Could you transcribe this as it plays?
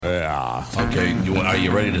Okay, are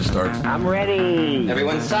you ready to start? I'm ready.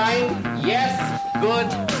 Everyone signed? Yes. Good.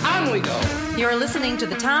 On we go. You're listening to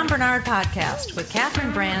the Tom Bernard Podcast with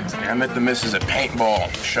Catherine Brandt. I met the missus at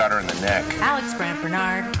paintball. Shot her in the neck. Alex Brandt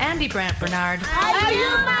Bernard. Andy Brandt Bernard. Are you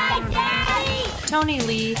my daddy? Tony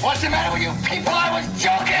Lee. What's the matter with you people? I was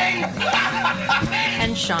joking!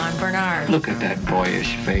 And Sean Bernard. Look at that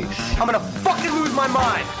boyish face. I'm gonna fucking lose my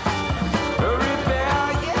mind.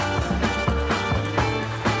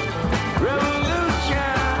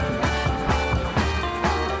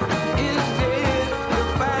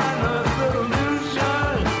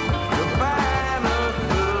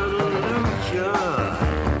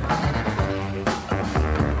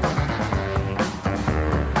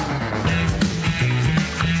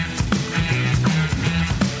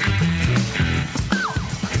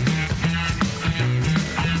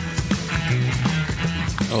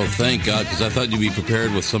 Oh, thank God, because I thought you'd be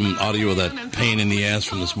prepared with some audio of that pain in the ass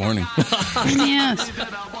from this morning. Yes.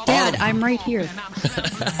 Dad, I'm right here.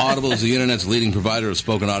 Audible is the Internet's leading provider of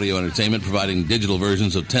spoken audio entertainment, providing digital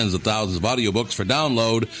versions of tens of thousands of audiobooks for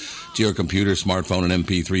download to your computer, smartphone, and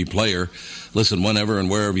MP3 player. Listen whenever and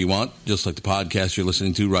wherever you want, just like the podcast you're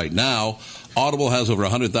listening to right now. Audible has over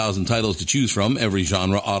 100,000 titles to choose from. Every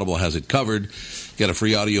genre, Audible has it covered. Get a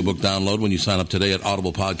free audiobook download when you sign up today at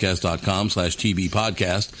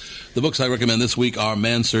audiblepodcast.com/TBpodcast. The books I recommend this week are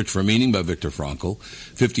Man's Search for Meaning by Viktor Frankl,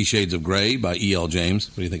 50 Shades of Grey by E.L. James.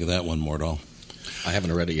 What do you think of that one, Mordal? I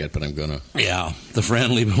haven't read it yet, but I'm going to. Yeah. The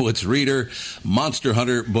Fran Lebowitz Reader, Monster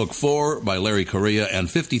Hunter Book 4 by Larry Correia, and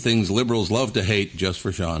 50 Things Liberals Love to Hate, just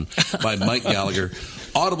for Sean, by Mike Gallagher.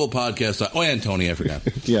 Audible Podcast. Oh, and Tony, I forgot.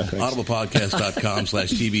 Yeah.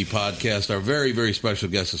 audiblepodcast.com/TBpodcast. Our very, very special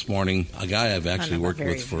guest this morning, a guy I've actually worked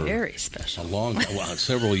with for very special. a long,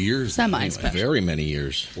 several years. Semi-special. Anyway. Very many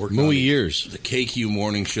years. Muy years. The KQ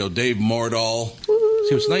Morning Show. Dave Mordal.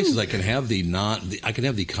 See, what's nice is I can have the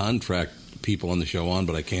contract people on the show on,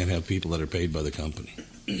 but I can't have people that are paid by the company.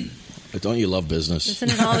 But don't you love business?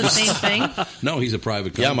 Isn't it all the same thing? No, he's a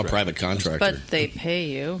private contractor. Yeah, I'm a private contractor. But they pay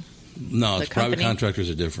you. No, The private company? contractors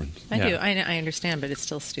are different. I do. I understand, but it's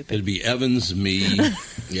still stupid. It'd be Evans, me,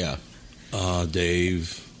 yeah,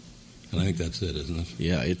 Dave, and I think that's it, isn't it?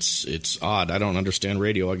 Yeah, it's odd. I don't understand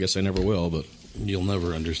radio. I guess I never will, but you'll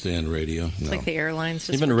never understand radio. It's like the airlines.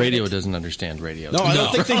 Just even radio doesn't understand radio. No, I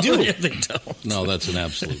don't think they do. Yeah, they don't. No, that's an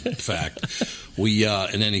absolute fact. We,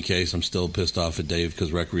 in any case, I'm still pissed off at Dave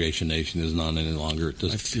because Recreation Nation isn't on any longer. It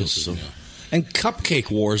just I feel so. me off. And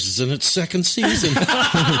Cupcake Wars is in its second season.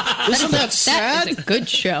 Isn't that sad? That is a good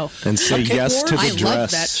show. And say yes to the I dress.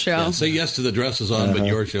 love that show. Yeah, say yes to the dress is on, but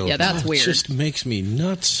your show. Yeah, that's weird. It just makes me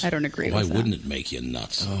nuts. I don't agree Why with that. wouldn't it make you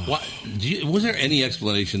nuts? Why, was there any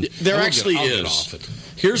explanation? There I'll actually get is. off it.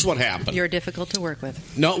 Here's what happened. You're difficult to work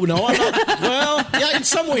with. No, I'm not. Well, yeah, in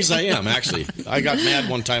some ways I am, actually. I got mad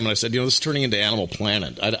one time and I said, this is turning into Animal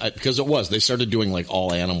Planet. Because it was. They started doing like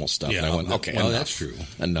all animal stuff. Yeah, and I went, okay, well, enough. that's true.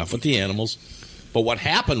 Enough with the animals. But what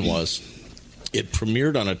happened was it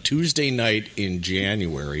premiered on a Tuesday night in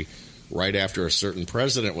January, right after a certain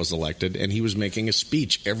president was elected, and he was making a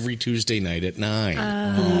speech every Tuesday night at 9.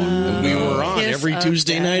 And we were on every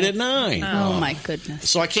Tuesday night at 9. Oh, my goodness.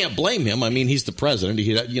 So I can't blame him. I mean, he's the president.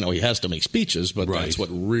 He has to make speeches, but that's what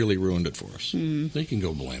really ruined it for us. You can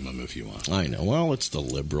go blame him if you want. I know. Well, it's the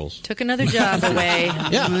liberals. Took another job away.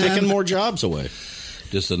 Yeah, taking more jobs away.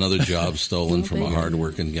 Just another job stolen from a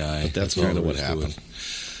hard-working guy. But that's kind of what happened.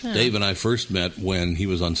 Yeah. Dave and I first met when he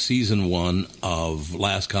was on season 1 of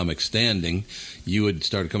Last Comic Standing. You had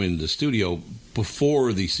started coming into the studio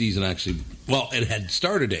before the season actually... Well, it had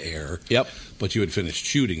started to air. Yep. But you had finished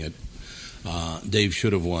shooting it. Dave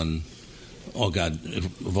should have won... Oh, God, if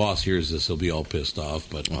Voss hears this, he'll be all pissed off.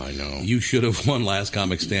 But I know. You should have won Last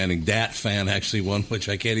Comic Standing. Dat fan actually won, which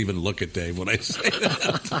I can't even look at Dave when I say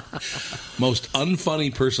that. Most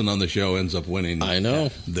unfunny person on the show ends up winning. I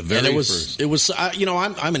know. The very first. It was.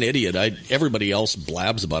 I'm an idiot. Everybody else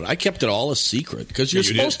blabs about it. I kept it all a secret because you're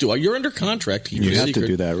supposed to. You're under contract. You have to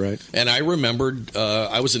do that, right? And I remembered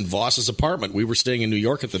I was in Voss's apartment. We were staying in New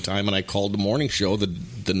York at the time, and I called the morning show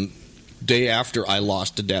the day after I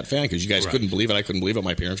lost to Dat Fan because you guys couldn't believe it. I couldn't believe it.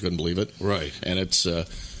 My parents couldn't believe it. Right. And it's,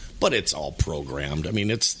 but it's all programmed. I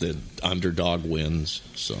mean, it's the underdog wins.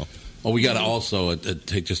 So. Oh, we got to also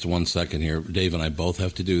take just 1 second here. Dave and I both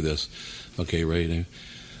have to do this. Okay, ready?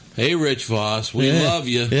 Hey, Rich Voss, we love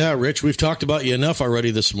you. Yeah, Rich, we've talked about you enough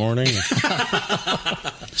already this morning.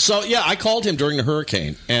 So, yeah, I called him during the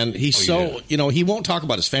hurricane, and he's he won't talk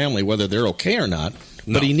about his family, whether they're okay or not,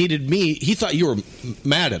 but he needed me. He thought you were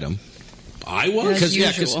mad at him. I was? As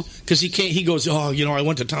usual. Because he can't. He goes, oh, I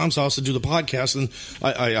went to Tom's house to do the podcast, and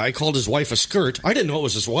I called his wife a skirt. I didn't know it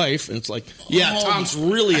was his wife, and it's like, Tom's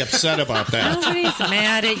really upset about that. Nobody's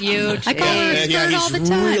mad at you. I call her a skirt he's all the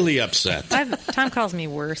time. really upset. Tom calls me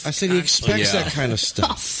worse. I said he expects that kind of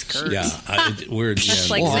stuff. Skirt. Yeah, weird. That's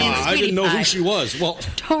Yeah. like saying I didn't know who sweetie she was. Well,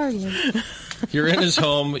 Darling. You're in his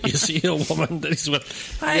home. You see a woman that he's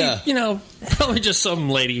with. Probably just some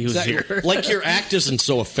lady who's here. Like your act isn't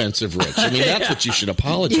so offensive, Rich. I mean, that's what you should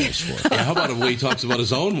apologize for. Yeah, how about the way he talks about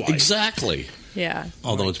his own wife? Exactly. Yeah.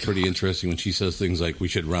 Although it's pretty interesting when she says things like, we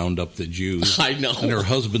should round up the Jews. I know. And her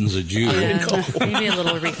husband's a Jew. Yeah. Maybe a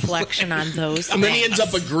little reflection on those. And then he ends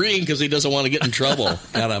up agreeing because he doesn't want to get in trouble.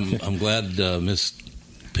 God, I'm glad Miss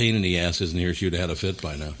Pain in the Ass isn't here. She would have had a fit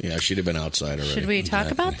by now. Yeah, she'd have been outside already. Should we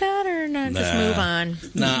talk about that or not? Just move on.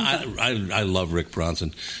 I love Rick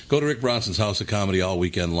Bronson. Go to Rick Bronson's House of Comedy all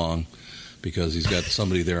weekend long because he's got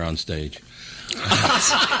somebody there on stage.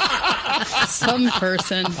 Some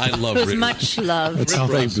person. I love Who's Rick. much love. That's how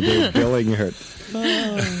they're billing her.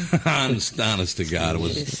 honest to God, it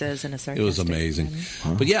was amazing.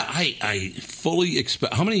 Manner. But yeah, I fully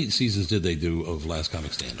expect. How many seasons did they do of Last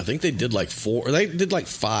Comic Stand? I think they did like 4. They did like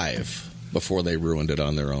 5 before they ruined it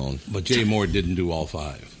on their own. But Jay Moore didn't do all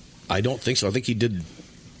 5. I don't think so. I think he did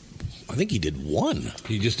 1.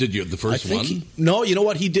 He just did the first one? No, you know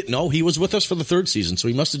what? He did. No, he was with us for the 3rd season, so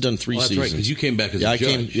he must have done 3 That's seasons. right, because you came back as a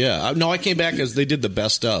judge. I came back as they did the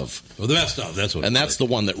best of. Oh, the best of. That's what. And that's the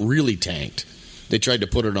one that really tanked. They tried to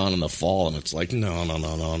put it on in the fall, and it's like, no,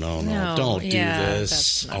 don't do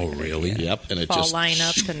this. Oh, really? Yep. And it Fall just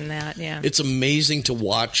lineup and that. Yeah. It's amazing to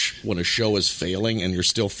watch when a show is failing and you're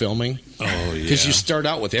still filming. Oh, yeah. Because you start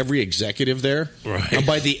out with every executive there, right? And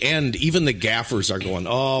by the end, even the gaffers are going,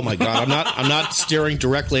 "Oh my God, I'm not staring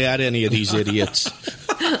directly at any of these idiots."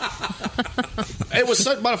 It was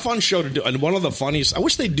about a fun show to do, and one of the funniest. I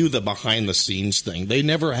wish they'd do the behind the scenes thing. They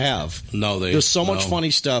never have. No, there's so much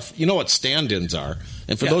funny stuff. You know what stand-ins are,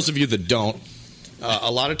 and for those of you that don't,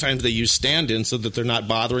 a lot of times they use stand-ins so that they're not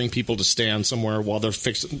bothering people to stand somewhere while they're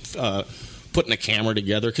putting a camera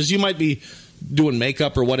together, because you might be doing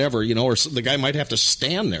makeup or whatever, or the guy might have to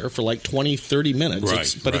stand there for like 20, 30 minutes.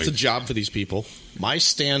 Right, But it's a job for these people. My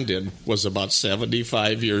stand-in was about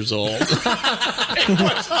 75 years old. It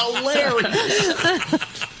was hilarious.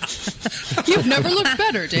 You've never looked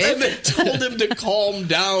better, Dave. And they told him to calm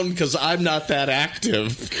down because I'm not that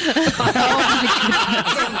active.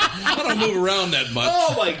 I don't move around that much.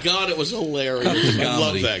 Oh, my God, it was hilarious. I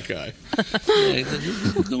love that guy.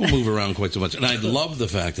 Don't move around quite so much. And I love the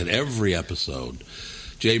fact that every episode,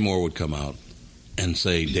 Jay Moore would come out and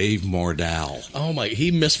say Dave Mordal. Oh, my.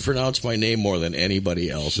 He mispronounced my name more than anybody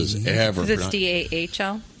else has ever Is it pronounced.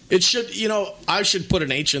 D-A-H-L? It should, I should put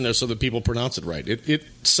an H in there so that people pronounce it right. It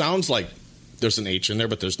sounds like there's an H in there,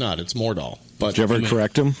 but there's not. It's Mordal. But did you ever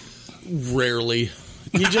correct him? Rarely.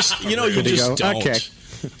 You just, you just don't. Okay.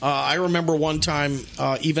 I remember one time,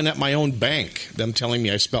 even at my own bank, them telling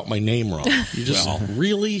me I spelt my name wrong. You just,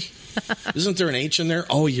 really? Isn't there an H in there?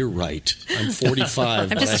 Oh, you're right. I'm 45.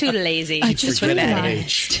 I'm just too lazy. I just put that realized.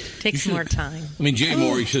 H. Takes more time. I mean, Jay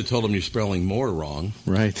Moore, you should have told him you're spelling more wrong.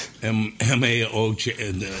 Right. M-A-O-H-R,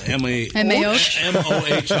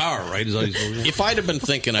 right? Is that If I'd have been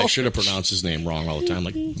thinking, I should have pronounced his name wrong all the time.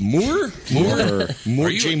 Like, Moore? Moore?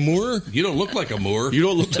 Jay Moore? You don't look like a Moore. You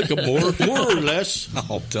don't look like a Moore? More or less.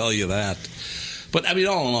 I'll tell you that. But, I mean,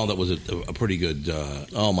 all in all, that was a pretty good...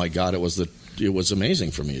 oh, my God, it was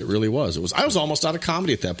amazing for me. It really was. I was almost out of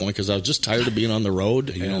comedy at that point because I was just tired of being on the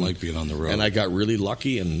road. You don't like being on the road. And I got really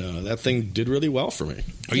lucky, and that thing did really well for me.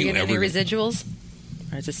 Are you getting any residuals?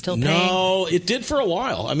 Or is it still paying? No, it did for a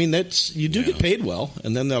while. I mean, you do get paid well,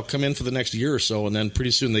 and then they'll come in for the next year or so, and then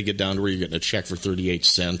pretty soon they get down to where you're getting a check for 38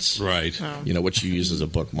 cents. Right. Oh. Which you use as a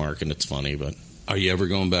bookmark, and it's funny, but... Are you ever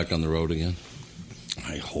going back on the road again?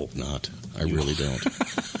 I hope not. I really don't.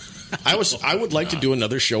 I would like to do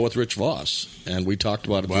another show with Rich Voss, and we talked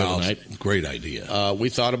about it the other night. Great idea. We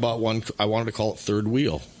thought about one. I wanted to call it Third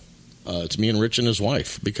Wheel. It's me and Rich and his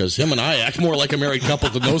wife, because him and I act more like a married couple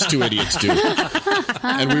than those two idiots do.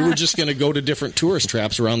 And we were just going to go to different tourist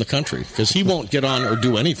traps around the country, because he won't get on or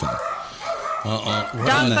do anything. Dog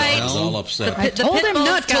fight. All upset. I told him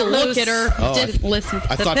not to look at her. Oh, Didn't listen.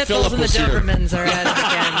 I The thought Pitbulls Philip and the was here. Dobermans are at it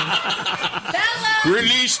again.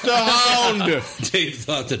 Release the hound! Dave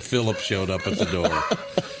thought that Philip showed up at the door.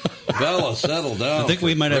 Bella, settle down. I think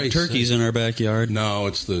we might have turkeys in our backyard. No,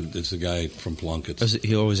 it's the guy from Plunkett's.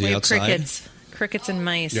 He always We have outside. crickets. crickets and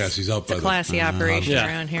mice. Yes, he's out it's by a classy operation Yeah.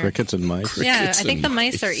 around here. Crickets and mice. Yeah, I think the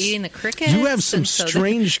mice are eating the crickets. You have some and so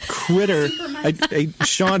strange critter.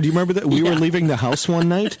 Sean, do you remember that we were leaving the house one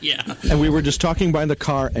night? Yeah. And we were just talking by the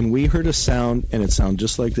car, and we heard a sound, and it sounded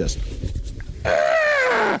just like this.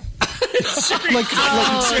 those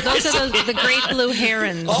are the great blue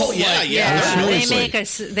herons. Oh, yeah.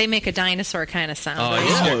 They make a dinosaur kind of sound.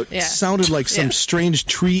 Oh, it sounded like some strange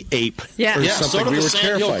tree ape. Yeah. Or Yeah, something. so do We the were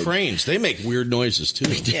sandhill terrified. cranes. They make weird noises,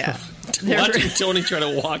 too. Yeah. Watching Tony try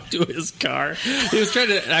to walk to his car. He was trying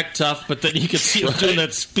to act tough, but then you could see him doing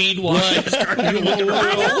that speed walk. I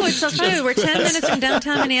know, it's so funny. We're 10 minutes from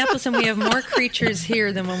downtown Minneapolis, and we have more creatures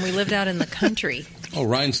here than when we lived out in the country. Oh,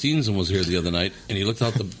 Ryan Stevenson was here the other night, and he looked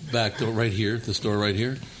out the back door right here, the store right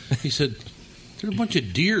here. He said, "There's a bunch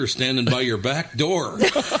of deer standing by your back door."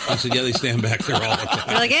 I said, "Yeah, they stand back there all the time."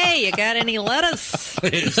 They're like, "Hey, you got any lettuce?"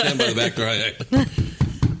 They stand by the back door.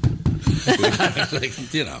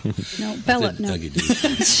 Like, you know. No, Bella, no.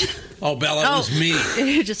 Oh, Bella, it was me.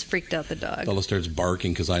 You just freaked out the dog. Bella starts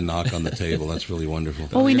barking because I knock on the table. That's really wonderful.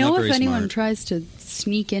 Well, we You're know not if very anyone smart. tries to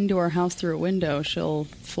sneak into our house through a window, she'll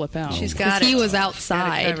flip out. She's got 'Cause it. He was Got it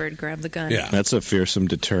outside. covered. Grab the gun. Yeah. That's a fearsome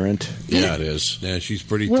deterrent. Yeah, it is. Yeah, she's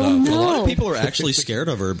pretty Well, tough. no. A lot of people are actually scared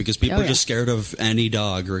of her because people Oh, are yeah. just scared of any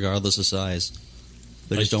dog, regardless of size.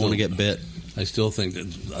 They just don't want to get bit. I still think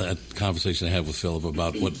that conversation I had with Philip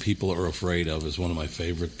about what people are afraid of is one of my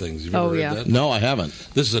favorite things. You've ever read that? No, I haven't.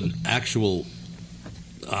 This is an actual.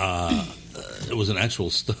 It was an actual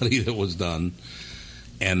study that was done,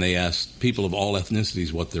 and they asked people of all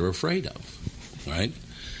ethnicities what they're afraid of, right?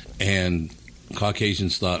 And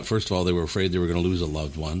Caucasians thought, first of all, they were afraid they were going to lose a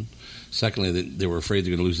loved one. Secondly, they were afraid they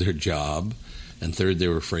were going to lose their job, and third, they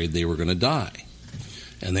were afraid they were going to die.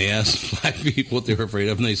 And they asked black people what they were afraid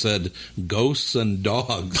of, and they said ghosts and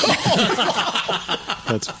dogs.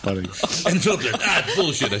 That's funny. And Philip said, "That's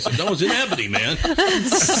bullshit." I said, "No, it's in Ebony, man."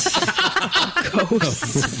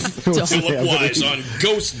 Philip Wise on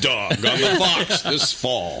Ghost Dog on the Fox this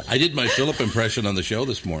fall. I did my Philip impression on the show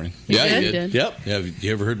this morning. Yeah, did? you did. Yep. Have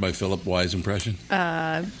you ever heard my Philip Wise impression?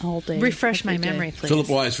 All day. Refresh my every day. memory, please. Philip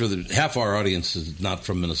Wise, for the half our audience is not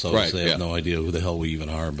from Minnesota, Right, so they have yeah. no idea who the hell we even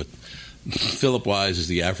are. But Philip Wise is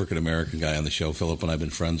the African American guy on the show. Philip and I have been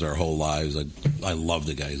friends our whole lives. I love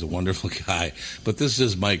the guy. He's a wonderful guy. But this is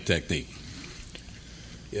his mic technique.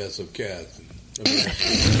 Yeah, so Kath.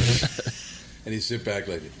 And he sit back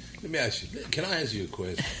like, let me ask you, can I ask you a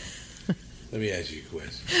question? Let me ask you a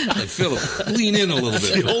question. Like, Philip, lean in a little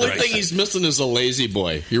bit. The only thing he's missing is a lazy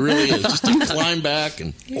boy. He really is. Just to climb back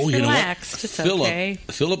and Oh, you know what? relaxed. It's Philip, okay.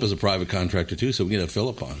 Philip is a private contractor too, so we can have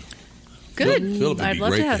Philip on. Good. Philip would I'd be love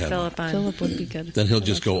great to to have have Philip on. Philip would be good. Then he'll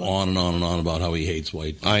just go on and on and on about how he hates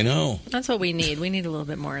white. I know. That's what we need. We need a little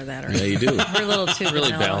bit more of that. Right? Yeah, you do. We're a little too Really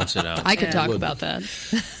vanilla. balance it out. I could Yeah. talk about that.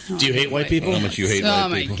 Do you hate white people? How much you hate Oh white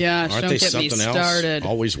my people? gosh! Aren't don't they get me something started. else?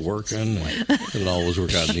 Always working. It'll always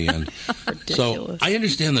work out in the end. So Ridiculous. I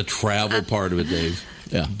understand the travel part of it, Dave.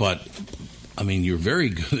 Yeah. But I mean, you're very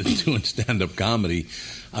good at doing stand-up comedy.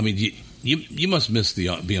 I mean, you must miss the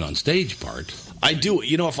being on stage part. I do.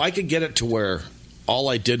 You know, if I could get it to where all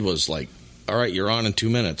I did was like, all right, you're on in 2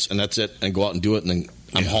 minutes, and that's it, and go out and do it, and then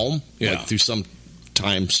I'm home, Yeah. like through some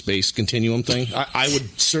time-space continuum thing, I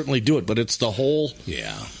would certainly do it. But it's the whole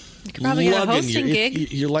Yeah. You could probably get a lugging. hosting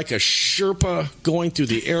gig. You're like a Sherpa going through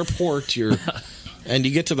the airport. And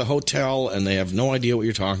you get to the hotel, and they have no idea what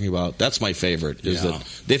you're talking about. That's my favorite, is Yeah. that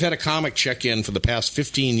they've had a comic check-in for the past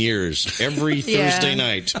 15 years every Yeah, Thursday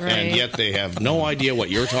night, right. and yet they have no idea what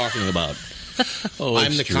you're talking about. Oh, I'm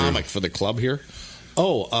it's the true. comic for the club here.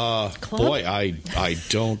 Oh, boy, I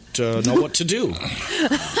don't know what to do.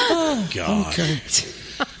 God.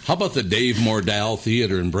 How about the Dave Mordal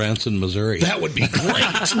Theater in Branson, Missouri? That would be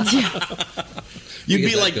great. You'd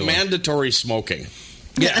be that like going. mandatory smoking.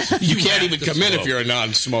 Yes, you can't even come in if you're a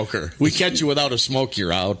non-smoker. We catch you without a smoke,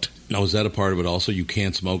 you're out. Now, is that a part of it also? You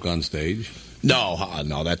can't smoke on stage? No,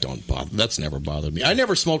 that don't bother. That's never bothered me. I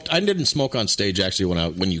never smoked. I didn't smoke on stage actually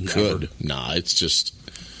when you could. Nah, it's just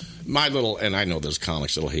my little. And I know there's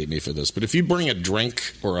comics that'll hate me for this, but if you bring a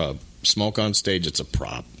drink or a smoke on stage, it's a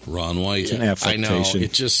prop. Ron White. It's an I know. affectation.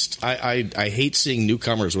 It just. I hate seeing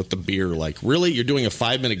newcomers with the beer. Like, really, you're doing a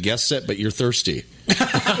 5-minute guest set, but you're thirsty.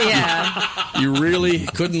 Yeah. You really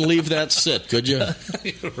couldn't leave that sit, could you?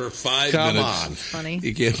 For 5 Come minutes. on. Funny.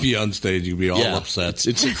 You can't be on stage. You'd be all upset.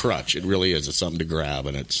 It's a crutch. It really is. It's something to grab,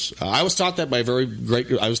 and it's. I was taught that by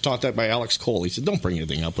I was taught that by Alex Cole. He said, "Don't bring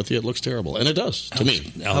anything up with you. It looks terrible," and it does to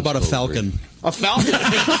me. How about a falcon? A falcon.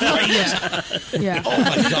 Yeah. Oh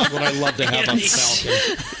my God, would I love to have a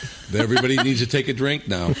falcon? Everybody needs to take a drink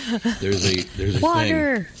now. There's a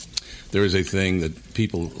Water. thing. there is a thing that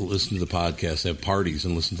people listen to the podcast, they have parties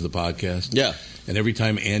and listen to the podcast. Yeah. And every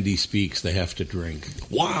time Andy speaks, they have to drink.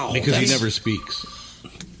 Wow. Because he never speaks.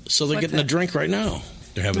 So they're getting a drink right now.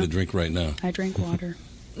 They're having a drink right now. I drink water.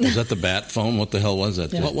 Was that the bat phone? What the hell was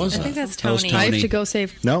that? Yeah. What was I that? think that's That was Tony. I have to go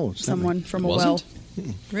save someone from a well.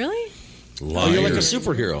 Really? Oh, you're like a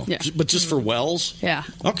superhero. Yeah. But just for wells? Yeah.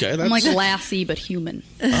 Okay. I'm like Lassie, but human.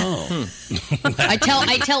 Oh. I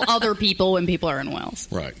tell other people when people are in wells.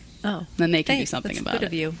 Right. Oh. Then they can do Thanks. something That's about good it.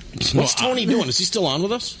 of you. What's Tony doing? Is he still on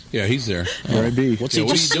with us? Yeah, he's there. There I be. What's he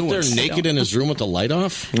just sit there naked in his room with the light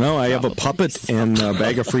off? No, I have a puppet and a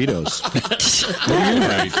bag of Fritos.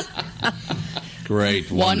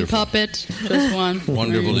 Great. One Wonderful. puppet, just one.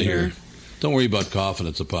 Wonderful to hear. Don't worry about coughing.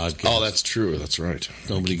 It's a podcast. Oh, that's true. That's right.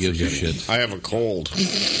 Nobody gives a shit. I have a cold.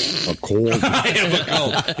 A cold. I have a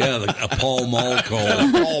cold. Yeah, a Pall Mall cold.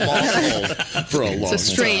 Pall Mall cold for a long time. It's a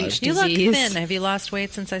strange You look disease. thin. Have you lost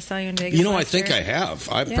weight since I saw you in Vegas? You know, I last think year? I have.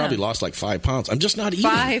 I've Yeah. probably lost like 5 pounds. I'm just not eating.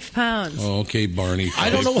 5 pounds. Oh, okay, Barney. I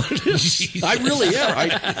don't know what it is. I really am.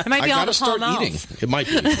 It might I be all gotta the start Pall eating. Malls. It might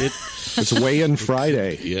be. It's weigh-in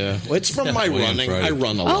Friday. Yeah. Well, it's from my Weigh-in running. Friday. I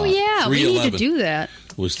run a lot. Oh, yeah. We need to 311. do that.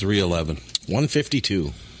 It was 311.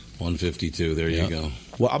 152. 152. There you go.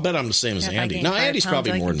 Well, I'll bet I'm the same as Yeah, if I Andy. gain No, 5 Andy's pounds,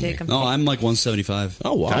 probably I more can than me. take 'em. No, I'm like 175.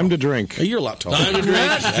 Oh, wow. Time to drink. You're a lot taller. Time to drink.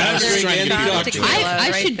 I'm just trying to get you Shot up to tequila. it. I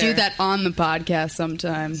right should do there. that on the podcast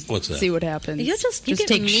sometime. What's that? See what happens. You you get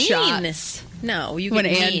take mean. shots No, you when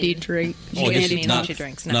get mean. Andy drinks. Oh, I guess Andy it's knows not- she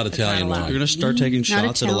drinks. not it's Italian allowed. wine. You're going to start taking Not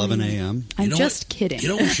shots at Italian. 11 a.m.? I'm You know just what? kidding. You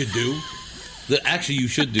know what we should do? Actually, you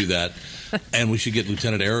should do that. And we should get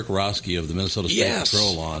Lieutenant Eric Roski of the Minnesota State Yes.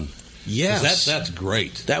 Patrol on. Yes. That's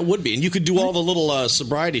great. That would be. And you could do all the little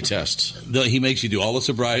sobriety tests. He makes you do all the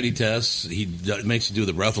sobriety tests. He makes you do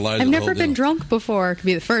the breathalyzer. I've the never whole been deal. drunk before. It could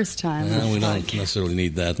be the first time. We don't necessarily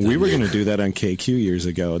need that. We were going to do that on KQ years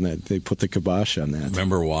ago, and that they put the kibosh on that.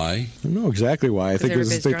 Remember why? I don't know exactly why. I think it was,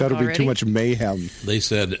 everybody's they thought it drunk would be too much mayhem. They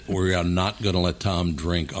said we are not going to let Tom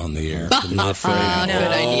drink on the air. Not fair. Good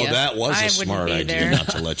idea. Oh, that was I a wouldn't smart be idea there. not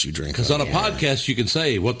to let you drink. Because on a podcast, you can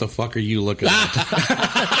say, "What the fuck are you looking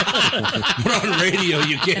at?" But on radio,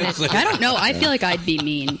 you can't say. I don't know. I feel like I'd be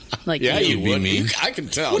mean. Like Yeah, you. you be would. mean. I can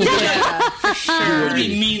tell. Yeah, for sure. What do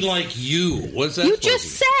you mean like you? What's that? You supposed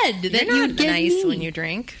just to said that You're you'd not get nice mean. when you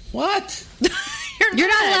drink. be? What? You're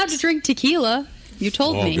not allowed to drink tequila. You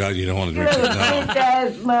told Oh me. God, you don't want to drink it now.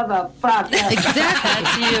 Ass motherfucker. Exactly.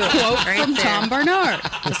 That's you. Quote Right from there. Tom Barnard.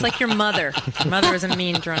 Just like your mother. Your mother was a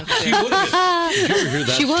mean drunk. She Too. would have been. Did you ever hear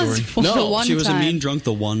that She was story? the one she was time. a mean drunk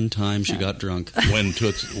the one time she got drunk. When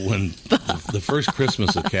the first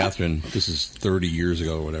Christmas of Catherine, this is 30 years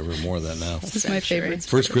ago or whatever, more than that now. This is my favorite.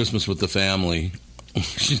 First Christmas with the family,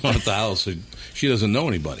 she's not at the house. So she doesn't know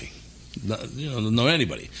anybody. Know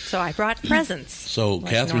anybody. So I brought presents. So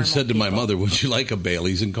Like Catherine normal said to my people. mother, "Would you like a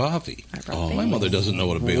Bailey's and coffee?" I brought My mother doesn't know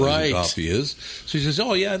what a Bailey's Right. and coffee is. So she says,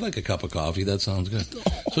 "Oh yeah, I'd like a cup of coffee. That sounds good."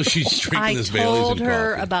 So she's drinking I this Bailey's told and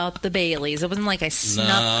her coffee. about the Baileys. It wasn't like I snuck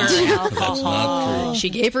No, her that's alcohol. not true. She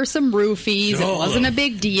gave her some roofies. No. It wasn't a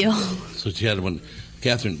big deal. So she had one.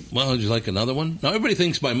 Catherine, well, would you like another one? Now everybody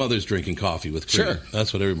thinks my mother's drinking coffee with cream. Sure.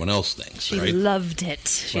 That's what everyone else thinks, She right? loved it.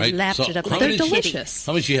 She Right. lapped So it up how like They're a kitty. delicious.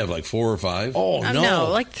 How many did she have? Like 4 or 5? Oh, No,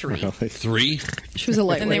 like 3. 3? She was a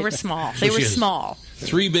lightweight. And they were small. They were she has- small.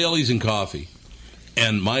 3 Baileys and coffee.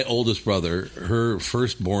 And my oldest brother, her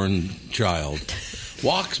firstborn child,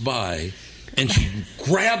 walks by and she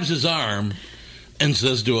grabs his arm and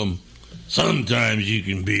says to him, "Sometimes you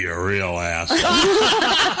can be a real ass."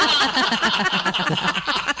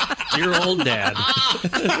 Your old dad.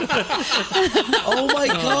 Oh my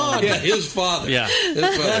God! Yeah, his father. Yeah. His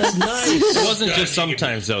father. That's nice. It wasn't just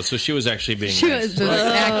sometimes, though, so she was actually being She nice. was just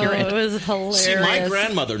accurate. It was hilarious. See, my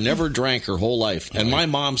grandmother never drank her whole life, and my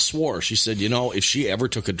mom swore. She said, "You know, if she ever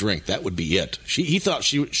took a drink, that would be it."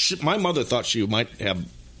 My mother thought she might have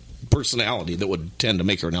personality that would tend to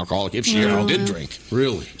make her an alcoholic if she ever did drink.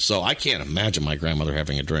 Really? So I can't imagine my grandmother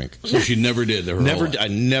having a drink. So she never did. Her whole life. I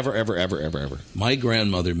never, ever. My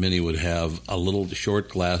grandmother, Minnie, would have a little short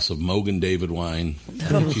glass of Mogan David wine.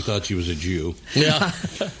 She thought she was a Jew. Yeah.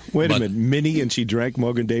 Wait But- a minute. Minnie and she drank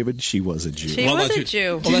Mogan David. She was a Jew. She was that's a it.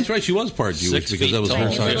 Jew. Well, that's right. She was part Jewish 6 because feet that was tall. her A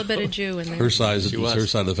little side. bit of Jew in there. Her size, She was. her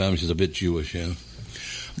side of the family. She's a bit Jewish, yeah.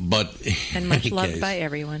 But And in much any loved case- by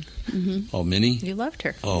everyone. Oh, Minnie. You loved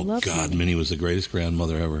her. Oh loved God, Minnie. Minnie was the greatest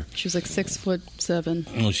grandmother ever. She was like 6'7".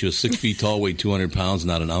 Well, she was 6 feet tall, weighed 200 pounds,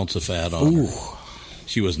 not an ounce of fat on her.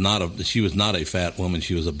 She was not a fat woman.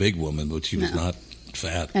 She was a big woman, but she was not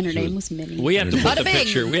fat. And her name was Minnie. We have to put Bada the bing.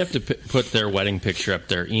 picture. We have to put their wedding picture up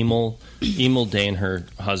there. Emil Dane, her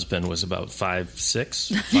husband, was about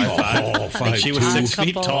 5'6", 5'5". I think she was 6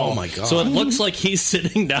 feet tall. Oh my god! So it looks like he's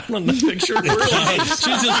sitting down on the picture.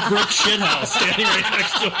 She's this brick shithouse standing right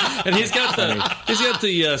next to him, and he's got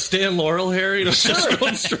the Stan Laurel hair, just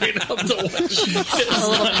going straight up the a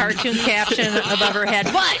little cartoon caption above her head.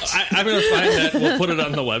 What? I'm going to find that. We'll put it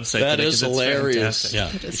on the website. That today, is hilarious. Yeah,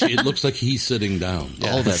 it looks like he's sitting down.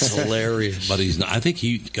 Yeah. Oh, that's hilarious. But he's not. I think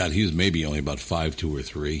he was maybe only about 5'2" or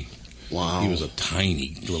 3". Wow. He was a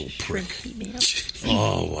tiny little prick.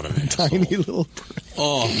 Oh, what an asshole. Tiny little prick.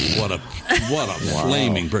 Oh, what a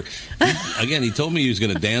flaming prick. He told me he was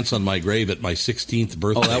going to dance on my grave at my 16th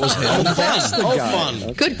birthday. Oh, that was fun.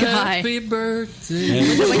 Good guy. Happy birthday.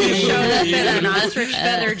 Was it when you showed up in an ostrich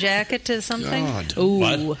feather jacket to something? God. Ooh.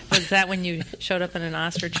 What? Was that when you showed up in an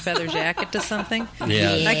ostrich feather jacket to something?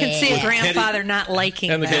 Yeah. I can see a grandfather not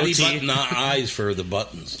liking And the that. Teddy goatee. button eyes for the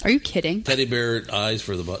buttons. Are you kidding? Teddy bear eyes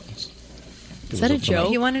for the buttons. Is that a joke?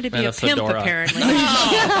 He wanted to be And a a pimp, fedora. apparently. When you grew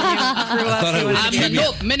up, thought I he was wanted to I'm be the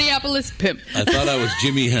North Minneapolis pimp. I thought I was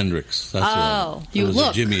Jimi Hendrix. That's Oh. You it was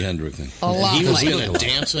look a Jimi Hendrix thing. a lot He was like going to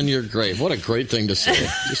dance on your grave. What a great thing to say.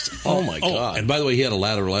 Just, oh my God. And by the way, he had a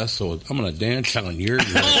ladder less, so I'm going to dance on your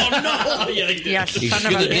grave. Oh, no. Yeah, he did. Yeah, You son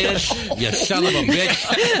of a should have bitch. danced, you son of a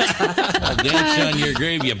bitch. I'll dance on your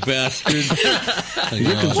grave, you bastard.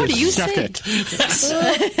 What do you Suck say? it.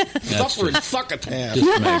 Succotash.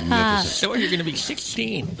 Just magnificent. So you're going to be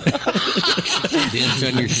 16. Dance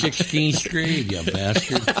on your 16th grave, you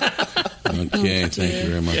bastard. Okay, thank you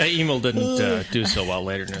very much. Yeah, Emil didn't do so well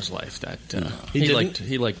later in his life. That he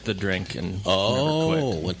liked the drink and never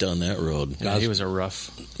quit. Went down that road. Yeah, he was a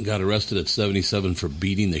rough. Got arrested at 77 for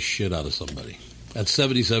beating the shit out of somebody. At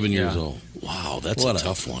 77 years old. Wow, that's What a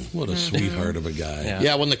tough one. What a sweetheart of a guy. Yeah.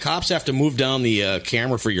 Yeah, when the cops have to move down the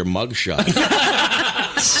camera for your mugshot.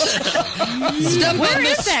 Where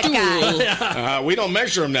is that guy? We don't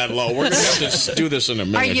measure him that low. We're going to have to do this in a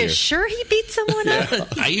minute. Are you here. sure he beat someone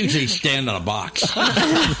up? I usually stand on a box.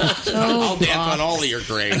 I'll dance on all of your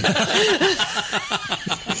grave.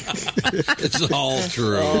 It's all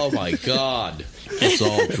true. Oh, my God. It's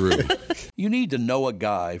all true. You need to know a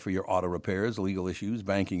guy for your auto repairs, legal issues,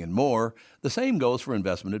 banking, and more. The same goes for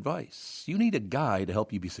investment advice. You need a guy to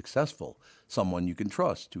help you be successful, someone you can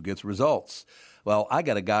trust who gets results. Well, I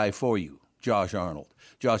got a guy for you, Josh Arnold.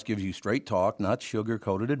 Josh gives you straight talk, not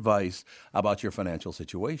sugar-coated advice about your financial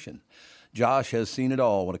situation. Josh has seen it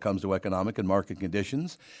all when it comes to economic and market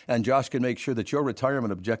conditions, and Josh can make sure that your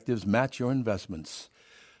retirement objectives match your investments.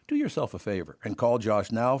 Do yourself a favor and call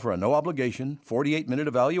Josh now for a no-obligation, 48-minute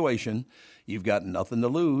evaluation. You've got nothing to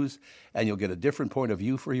lose, and you'll get a different point of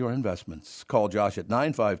view for your investments. Call Josh at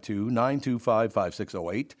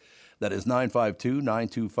 952-925-5608. That is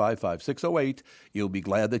 952-925-5608. You'll be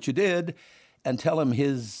glad that you did. And tell him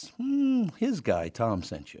his guy, Tom,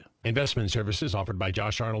 sent you. Investment services offered by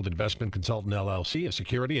Josh Arnold Investment Consultant, LLC, a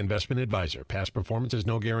security investment advisor. Past performance is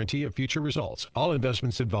no guarantee of future results. All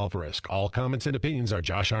investments involve risk. All comments and opinions are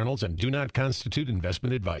Josh Arnold's and do not constitute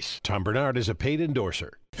investment advice. Tom Bernard is a paid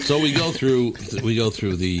endorser. So we go through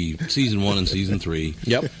the season 1 and season 3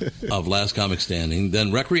 of Last Comic Standing.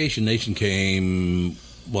 Then Recreation Nation came...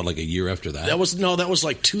 What, like a year after that? That was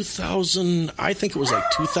like 2000. I think it was like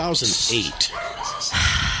 2008.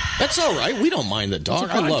 That's all right. We don't mind the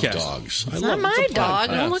dog. I love dogs. It's not my dog.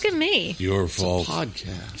 Don't look at me. Your fault.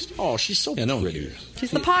 Podcast. Oh, she's so pretty.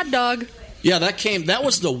 She's the pod dog. Yeah, that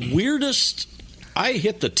was the weirdest. I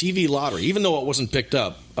hit the TV lottery, even though it wasn't picked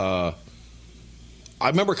up. I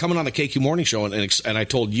remember coming on the KQ Morning Show, and I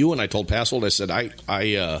told you and I told Passold, I said, I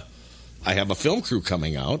have a film crew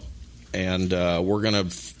coming out. And we're going to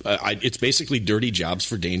it's basically Dirty Jobs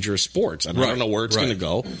for Dangerous Sports. And I don't know where it's going to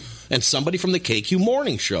go. And somebody from the KQ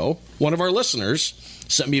Morning Show, one of our listeners,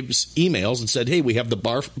 sent me emails and said, hey, we have the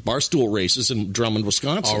barstool races in Drummond,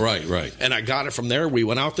 Wisconsin. Oh, right. And I got it from there. We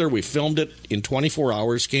went out there. We filmed it in 24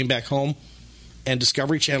 hours, came back home, and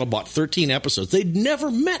Discovery Channel bought 13 episodes. They'd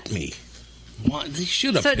never met me. Well, they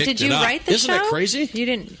should have picked it up. So did you write the show? Isn't that crazy? You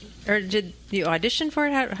didn't... Or did you audition for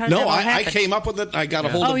it? How did No, that all I happen? came up with it. I got a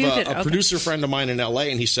hold of a Okay. producer friend of mine in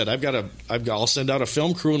L.A., and he said, I'll send out a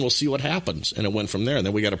film crew, and we'll see what happens. And it went from there. And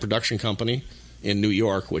then we got a production company in New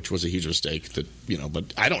York, which was a huge mistake. But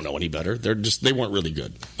I don't know any better. They weren't really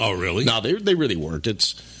good. Oh, really? No, they really weren't.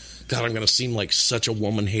 God, I'm going to seem like such a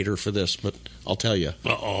woman hater for this, but I'll tell you.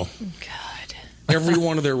 Uh-oh. God. Every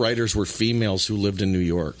one of their writers were females who lived in New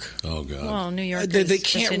York. Oh, God. Well, New York They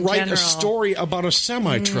can't write a story about a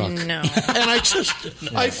semi-truck. No. And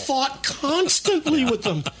I fought constantly with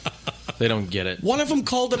them. They don't get it. One of them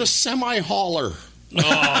called it a semi-hauler.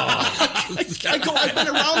 I've been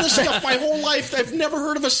around this stuff my whole life. I've never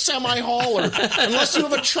heard of a semi-hauler unless you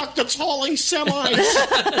have a truck that's hauling semis.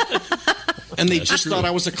 And they just thought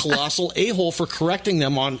I was a colossal a-hole for correcting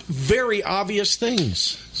them on very obvious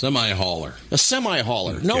things. Semi-hauler. A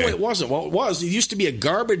semi-hauler. Okay. No, it wasn't. Well, it was. It used to be a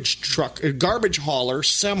garbage truck, a garbage hauler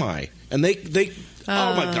semi. And they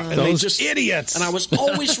oh my God. And those they just idiots. And I was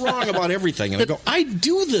always wrong about everything. And I go, I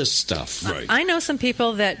do this stuff. Right. I know some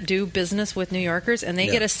people that do business with New Yorkers, and they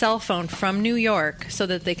get a cell phone from New York so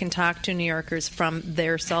that they can talk to New Yorkers from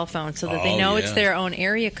their cell phone so that they know it's their own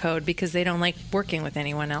area code because they don't like working with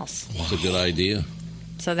anyone else. That's a good idea.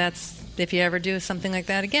 So that's, if you ever do something like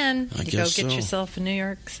that again, you go get so. yourself a New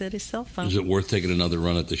York City cell phone. Is it worth taking another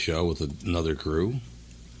run at the show with another crew?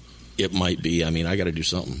 It might be. I mean, I got to do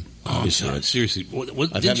something. Seriously.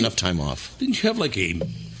 I've had enough time off. Didn't you have like a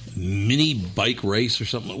mini bike race or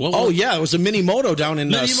something? Yeah, it was a mini moto down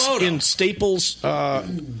in Staples,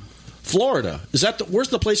 Florida. Is that where's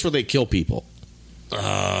the place where they kill people?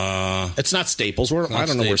 It's not Staples. I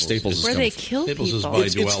don't know where Staples is. Where they kill people. Is by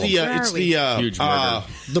it's the huge murder.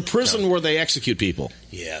 The prison where they execute people.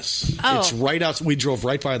 Yes. It's right out. We drove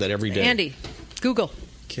right by that every day. Andy, Google.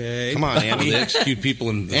 Okay. Come on, Andy. They execute people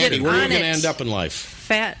in... Andy, where are you going to end up in life?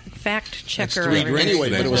 Fact checker. Anyway,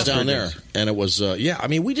 but it was down there. And it was, I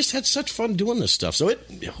mean, we just had such fun doing this stuff. So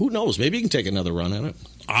who knows? Maybe you can take another run at it.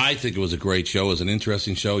 I think it was a great show. It was an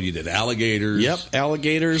interesting show. You did alligators. Yep,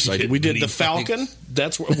 alligators. We did the Falcon.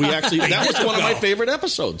 That's what we actually... That was one of my favorite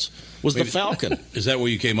episodes, was the Falcon. Is that where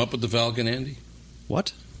you came up with the Falcon, Andy?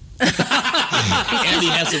 What? Andy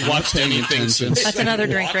hasn't watched anything since. That's another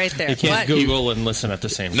drink right there. You can't Google and listen at the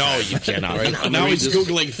same time. No, you cannot. Right? Now he's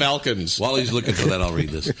Googling Falcons. While he's looking for that, I'll read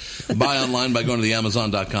this. Buy online by going to the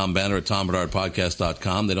Amazon.com banner at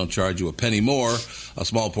TomBernardPodcast.com. They don't charge you a penny more. A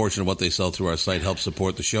small portion of what they sell through our site helps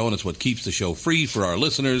support the show, and it's what keeps the show free for our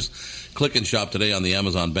listeners. Click and shop today on the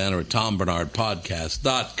Amazon banner at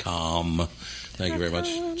TomBernardPodcast.com. Thank you very much.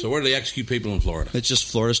 So where do they execute people in Florida? It's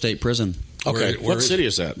just Florida State Prison. Okay, what city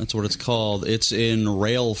is that? That's what it's called. It's in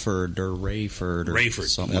Railford or Rayford or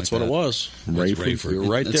something That's like what that. it was. Rayford. You're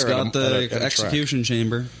right there. It's got the execution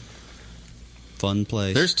chamber. Fun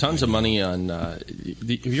place. There's tons of money on. Have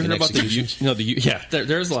you heard about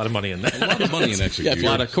there's a lot of money in that. A lot of money in execution. A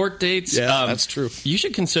lot of court dates. Yeah, that's true. You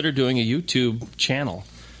should consider doing a YouTube channel.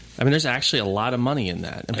 I mean, there's actually a lot of money in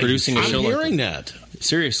that. And producing a show. I'm hearing that.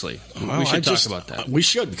 Seriously, we should talk about that. We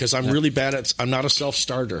should, because I'm really bad at. I'm not a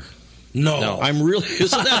self-starter. No. I'm really.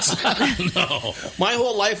 No. My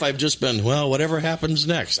whole life, I've just been, whatever happens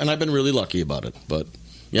next, and I've been really lucky about it. But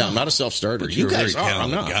yeah, I'm not a self-starter. You guys are.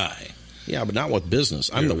 I'm not. Guy. Yeah, but not with business.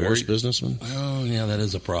 I'm the worst businessman. Oh, yeah, that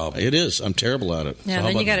is a problem. It is. I'm terrible at it. Yeah, so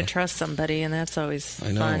then you got to trust somebody, and that's always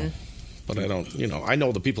fun. But I don't. I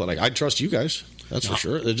know the people that I trust. You guys. That's for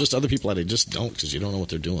sure. There's just other people that I just don't, because you don't know what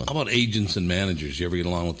they're doing. How about agents and managers? You ever get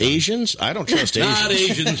along with them? Asians? I don't trust Asians. Not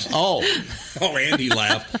Asians. Oh, Andy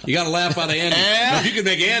laughed. You got to laugh out of Andy. If you can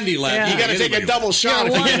make Andy laugh, you got to take a double shot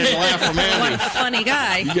if you get a laugh from Andy. One funny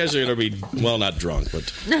guy. You guys are going to be, not drunk,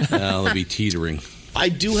 but they'll be teetering. I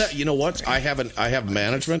do have. You know what? I have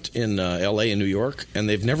management in L.A. and New York, and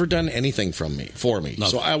they've never done anything for me. Nothing.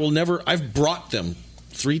 So I will never. I've brought them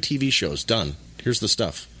 3 TV shows done. Here's the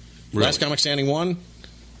stuff. Really? Last Comic Standing 1,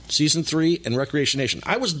 Season 3, and Recreation Nation.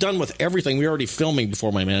 I was done with everything we were already filming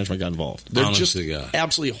before my management got involved. They're just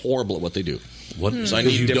absolutely horrible at what they do. So I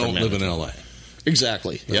need you don't live in L.A.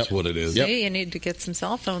 Exactly. That's what it is. See, you need to get some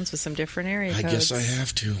cell phones with some different area codes. I guess I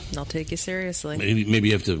have to. They'll take you seriously. Maybe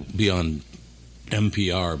you have to be on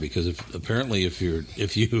NPR, because if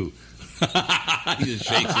you he just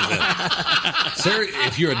shakes his head. Sir,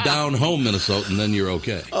 if you're a down-home Minnesotan, then you're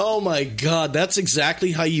okay. Oh, my God. That's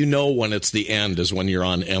exactly how you know when it's the end, is when you're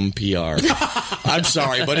on NPR. I'm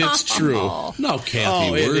sorry, but it's true. No,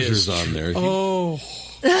 Kathy Wurzer's on there.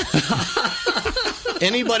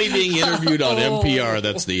 Anybody being interviewed on NPR,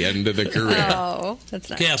 that's the end of the career. Oh,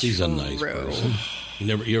 that's not Kathy's true. a nice person.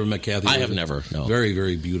 You ever met Kathy? I have never, no. Very,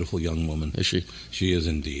 very beautiful young woman. Is she? She is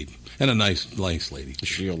indeed. And a nice lady. Is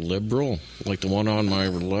she a liberal? Like the one on my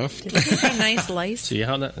left? Did you say nice lice? See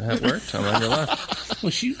how that worked? I'm on your left.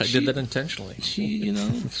 Well, I did that intentionally. She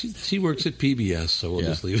works at PBS, so we'll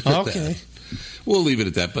just leave it at that. We'll leave it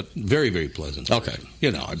at that, but very, very pleasant. Okay.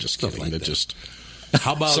 I'm just stuff kidding. like that.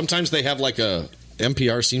 How about... Sometimes they have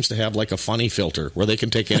NPR seems to have like a funny filter where they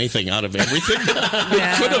can take anything out of everything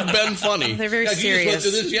that could have been funny. They're very serious. You just went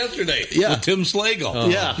through this yesterday with Tim Slagle. Oh.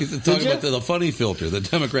 Yeah. He's talking about the funny filter. The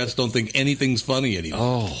Democrats don't think anything's funny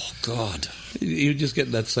anymore. Oh, God. You just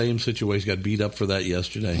get that same situation. Got beat up for that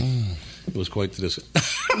yesterday. It was quite the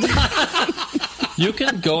You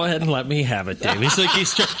can go ahead and let me have it, Dave. He's like,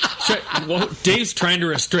 Dave's trying to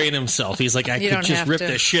restrain himself. He's like, I could just rip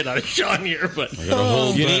the shit out of Sean here, but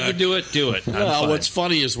if you need to do it, do it. Well, what's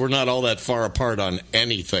funny is we're not all that far apart on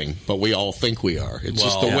anything, but we all think we are. It's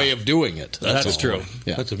just the way of doing it. That's true.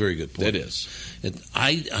 Yeah. That's a very good point. It is.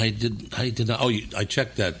 I did not. Oh, I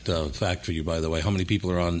checked that fact for you, by the way. How many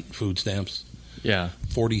people are on food stamps? Yeah.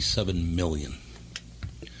 47 million.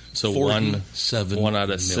 So one out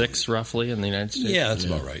of 6, roughly, in the United States? Yeah, that's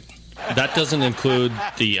about right. That doesn't include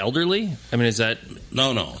the elderly? I mean, is that...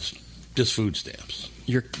 No, it's just food stamps.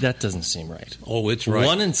 That doesn't seem right. Oh, it's right.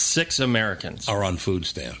 1 in 6 Americans are on food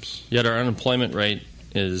stamps. Yet our unemployment rate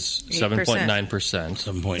is 7.9%.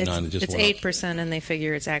 7.9. It's 8%, and they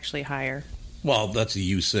figure it's actually higher. Well, that's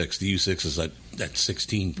the U6. The U6 is at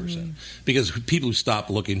 16%. Because people who stop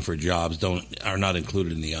looking for jobs are not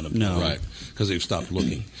included in the unemployment. No. Right. Because they've stopped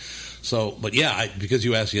looking. So, but yeah, because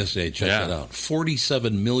you asked yesterday, check that out.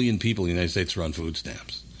 47 million people in the United States are on food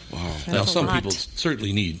stamps. Wow. Now, some people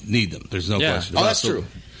certainly need them. There's no question about it. Oh, that's true.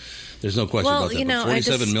 There's no question about that. But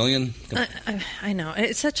 47 million? I know.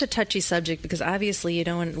 It's such a touchy subject because obviously you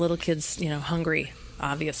don't want little kids, hungry,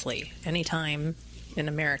 obviously, anytime in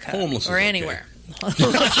America. Homeless or anywhere.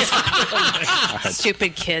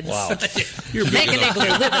 Stupid kids. Wow. You're make an igloo,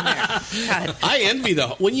 live in there. God. I envy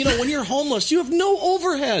when you're homeless, you have no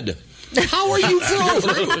overhead. How are you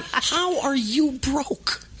broke? How are you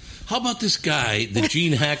broke? How about this guy that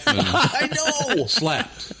Gene Hackman I know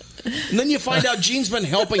slapped? And then you find out Gene's been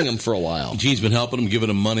helping him for a while. Gene's been helping him, giving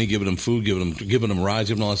him money, giving him food, giving him rides,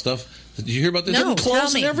 giving him all that stuff. Did you hear about this? No,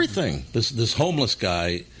 clothes and everything. This homeless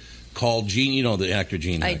guy called Gene, the actor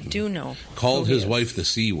Gene Hackman. I do know. Called his wife the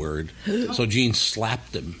C word. So Gene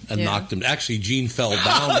slapped him and knocked him. Actually, Gene fell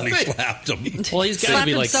down when he slapped him. Well, he's got to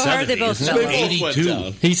be like so 70. Hard, isn't they it?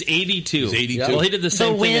 82. He's 82. He's 82. Well, he did the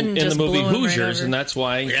same thing in the movie Hoosiers, right and that's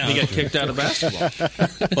why he got kicked out of basketball.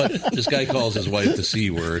 But this guy calls his wife the C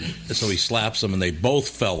word, so he slaps him, and they both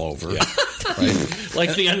fell over. Yeah. Right?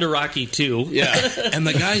 Like the end of Rocky 2. Yeah. And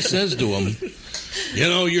the guy says to him,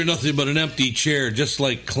 you're nothing but an empty chair, just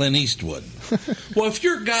like Clint Eastwood. Well, if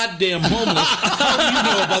you're goddamn homeless, how do you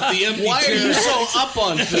know about the empty chair? Why are you so up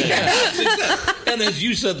on things? And as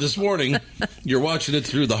you said this morning, you're watching it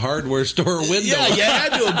through the hardware store window. Yeah, you had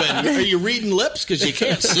to have been. Are you reading lips? Because you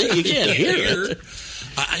can't see. You can't hear it.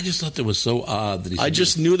 I just thought that was so odd. That I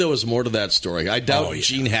just knew there was more to that story. I doubt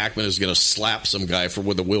Gene Hackman is going to slap some guy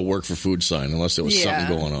with a "Will Work for Food" sign unless there was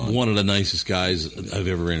something going on. One of the nicest guys I've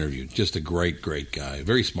ever interviewed. Just a great, great guy.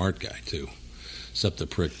 Very smart guy, too. Except the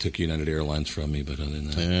prick took United Airlines from me, but other than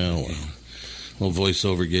that, little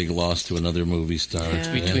voiceover gig lost to another movie star. It's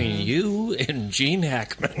between you and Gene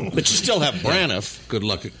Hackman. But you still have Braniff. Good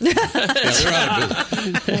luck. They're out of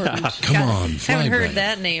business. Come on, fly, I haven't heard Braniff.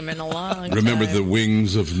 that name in a long time. Remember the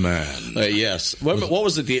wings of man. Yes. What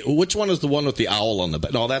was it? Which one is the one with the owl on the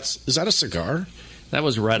back? No, is that a cigar? That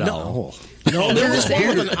was Red Owl. No, there was one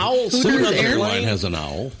with an owl. Hooters Airline has an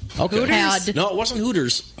owl. Okay. Hooters? No, it wasn't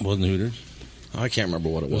Hooters. Wasn't Hooters? I can't remember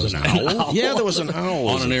what it was. Was it an owl? Yeah, there was an owl.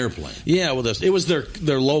 On an airplane. Yeah, it was their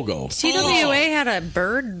logo. TWA had a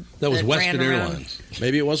bird that was Western ran around. Airlines.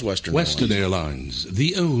 Maybe it was Western Airlines.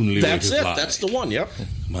 The only That's way to it. fly. That's the one, yep.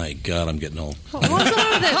 My God, I'm getting old. There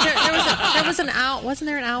was an owl. Wasn't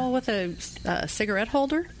there an owl with a cigarette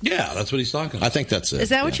holder? Yeah, that's what he's talking about. I think that's it. Is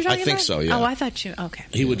that what you're talking about? I think so, yeah. Oh, I thought you... Okay.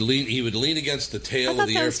 He would lean against the tail of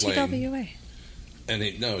the airplane. I thought that was TWA. And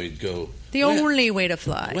he'd go... The only way to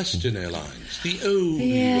fly. Western Airlines. The only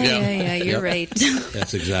way. Yeah, you're right.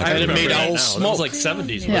 That's exactly right. I made remember owls that smoke. It was like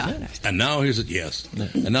 70s, wasn't it? And now here's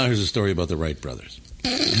a story about the Wright brothers.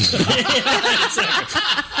 It's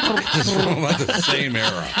about the same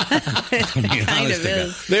era. Kind of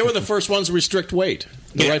is. They were the first ones to restrict weight.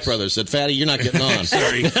 The Wright brothers said, "Fatty, you're not getting on."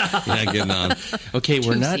 Sorry, you're not getting on. Okay,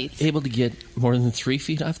 we're not able to get more than 3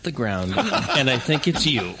 feet off the ground, and I think it's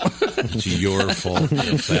you. It's your fault,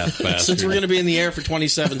 you fat bastard. Since we're going to be in the air for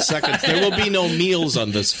 27 seconds, there will be no meals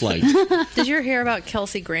on this flight. Did you hear about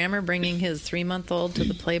Kelsey Grammer bringing his 3-month-old to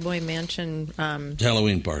the Playboy Mansion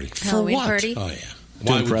Halloween party? Halloween party? Oh, yeah.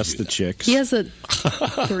 To impress the chicks. He has a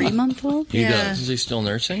 3-month-old? He does. Is he still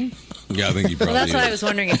nursing? Yeah, I think he probably Well, that's is. why I was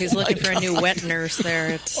wondering if he's looking for a new wet nurse there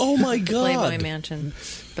at Oh, my God. Playboy Mansion.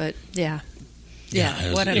 But, yeah.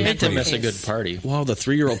 Yeah, what a You hate to mental miss a case. good party. Wow, the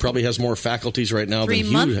 3-year-old probably has more faculties right now than Hugh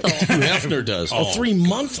 3-month-old. Hefner does. Oh,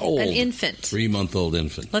 3-month-old. An infant. 3-month-old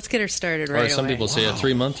infant. Let's get her started Or right some away. people say a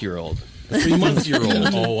 3-month-year-old.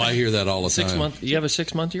 3-month-year-old. Oh, I hear that all the time. 6 month. You have a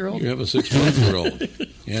 6-month-year-old? You have a 6-month-year-old.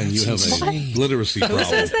 Yeah, and you have a literacy Who problem.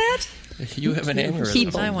 says that? You have an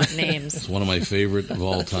aneurysm. I want names. It's one of my favorite of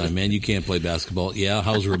all time. Man, you can't play basketball. Yeah,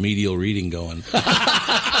 how's remedial reading going?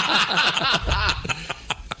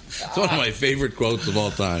 It's one of my favorite quotes of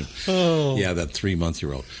all time. Oh. Yeah, that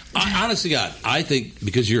 3-month-year-old. Honestly, God, I think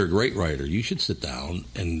because you're a great writer, you should sit down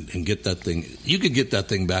and get that thing. You could get that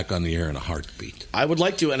thing back on the air in a heartbeat. I would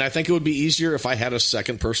like to, and I think it would be easier if I had a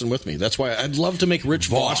second person with me. That's why I'd love to make Rich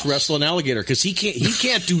Voss wrestle an alligator, because he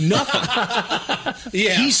can't do nothing.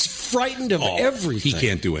 Yeah, he's frightened of everything. He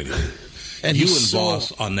can't do anything. And you and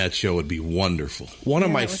Voss on that show would be wonderful. One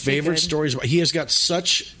of my favorite stories. He has got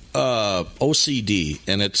such OCD,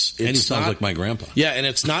 and and he sounds like my grandpa. Yeah, and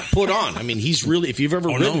it's not put on. I mean, he's really, if you've ever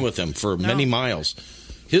ridden with him for many miles,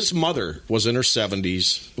 his mother was in her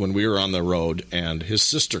 70s when we were on the road, and his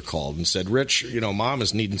sister called and said, Rich, Mom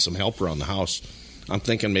is needing some help around the house. I'm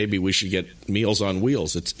thinking maybe we should get Meals on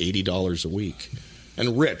Wheels. It's $80 a week.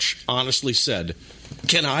 And Rich honestly said,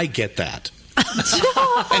 can I get that?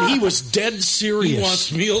 And he was dead serious. He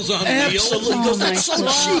wants Meals on Absolutely. Wheels? He goes, that's so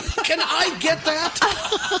cheap. Can I get that?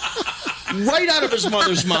 Right out of his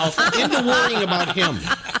mother's mouth into worrying about him.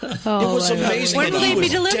 It was amazing. When will that he they be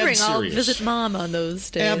was delivering? dead I'll serious. visit Mom on those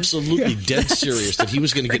days. Absolutely dead serious that he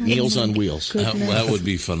was going to get Meals on Wheels. That would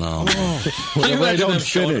be phenomenal. Whatever I don't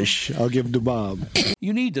finish, I'll give to Bob.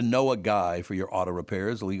 You need to know a guy for your auto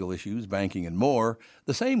repairs, legal issues, banking, and more.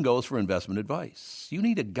 The same goes for investment advice. You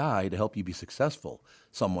need a guy to help you be successful,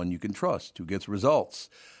 someone you can trust, who gets results.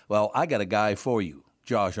 Well, I got a guy for you,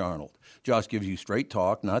 Josh Arnold. Josh gives you straight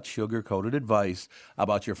talk, not sugar-coated advice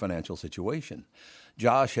about your financial situation.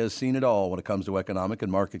 Josh has seen it all when it comes to economic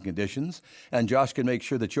and market conditions, and Josh can make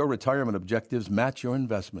sure that your retirement objectives match your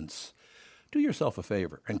investments. Do yourself a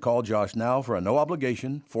favor and call Josh now for a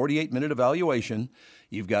no-obligation, 48-minute evaluation.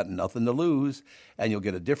 You've got nothing to lose, and you'll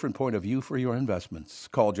get a different point of view for your investments.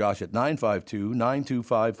 Call Josh at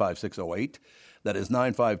 952-925-5608. That is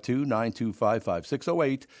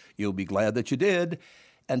 952-925-5608. You'll be glad that you did.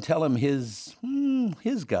 And tell him his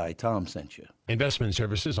guy, Tom, sent you. Investment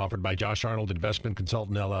services offered by Josh Arnold Investment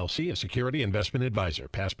Consultant, LLC, a security investment advisor.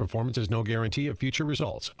 Past performance is no guarantee of future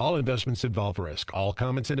results. All investments involve risk. All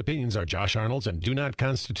comments and opinions are Josh Arnold's and do not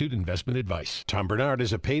constitute investment advice. Tom Bernard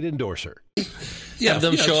is a paid endorser. Have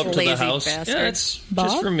them show up to the house. Bastard. Yeah, it's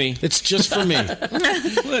just for me. It's just for me.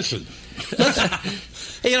 Listen.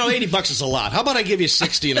 Hey, $80 is a lot. How about I give you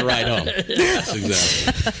 $60 and a ride home? Yes,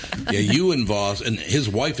 exactly. Yeah, you and Voss, and his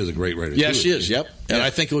wife is a great writer. Yeah, too, she is. Yep. And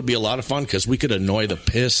I think it would be a lot of fun because we could annoy the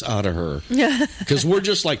piss out of her. Because we're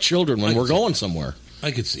just like children when we're going somewhere.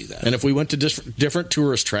 I could see that. And if we went to different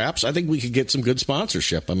tourist traps, I think we could get some good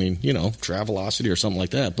sponsorship. I mean, Travelocity or something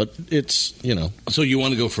like that. But it's, So you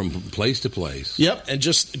want to go from place to place? Yep, and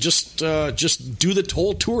just do the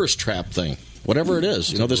whole tourist trap thing. Whatever it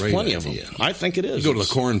is. There's plenty of them. I think it is. You go to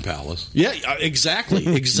the Corn Palace. Yeah, exactly.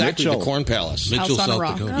 Exactly, the Corn Palace. Mitchell, South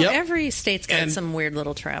Dakota. Well, every state's got some weird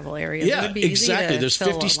little travel areas. Yeah, it would be exactly. Easy to There's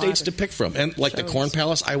fill 50 a states lot to of pick from. And like the shows. Corn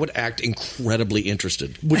Palace, I would act incredibly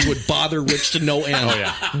interested, which would bother Rich to no end.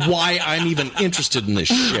 Why I'm even interested in this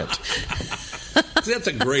shit. That's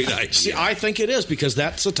a great idea. See, I think it is because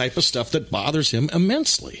that's the type of stuff that bothers him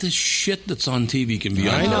immensely. The shit that's on TV can be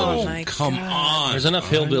on I know. television. Come on. There's enough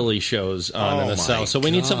hillbilly shows on in the South, so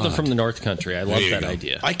we need something from the North Country. I love that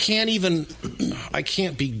idea. I can't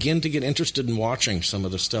begin to get interested in watching some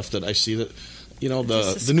of the stuff that I see that.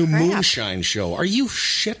 The new Moonshine show. Are you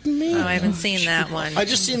shitting me? Oh, I haven't seen that one. I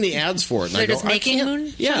just seen the ads for it. And They're I go, just making I can't,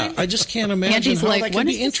 Moonshine? Yeah, I just can't imagine how that can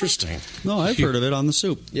be interesting. No, I've heard of it on the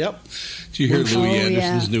soup. Yep. Did you hear Louis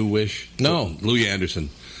Anderson's yeah. new wish? No. Louis Anderson.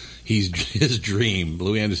 His dream.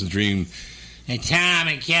 Louis Anderson's dream. Hey, Tom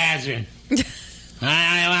and Catherine.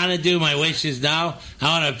 I want to do my wishes now.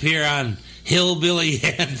 I want to appear on Hillbilly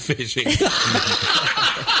Hand Fishing.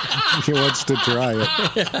 He wants to try it.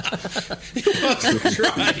 He wants to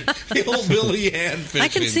try Hillbilly Hand Fishing. I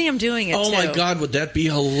can see him doing it, Oh, too. my God, would that be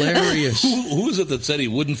hilarious? Who is it that said he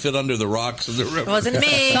wouldn't fit under the rocks in the river? It wasn't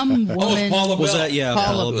me. Some Oh, woman. it's Paula Was Bell. that, yeah,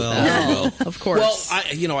 Paula Paula Bell. Of course.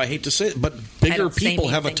 Well, I hate to say it, but I bigger don't say people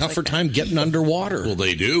mean have a things tougher like that. time getting underwater. Well,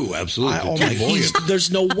 they do, absolutely. There's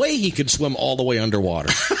no way he could swim all the way underwater.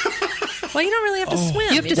 Well, you don't really have to swim.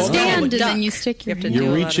 you have to just stand and duck. then you stick your have to hand. do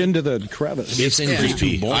You a reach lot of- into the crevice. It's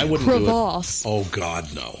creepy. I wouldn't do it. Crevasse. Oh,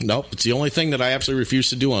 God, no. Nope, it's the only thing that I absolutely refuse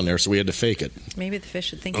to do on there, so we had to fake it. Maybe the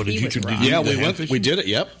fish would think Oh, did he you was two do wrong. you- Yeah, the we hand went. fishing? We did it.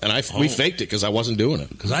 Yep, and we faked it because I wasn't doing it.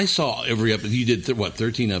 Because I saw every episode. You did,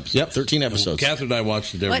 13 episodes? Yep, 13 episodes. Catherine and I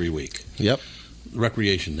watched it every week. Yep,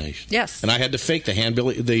 Recreation Nation. Yes. and I had to fake the hand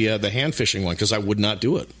fishing one because I would not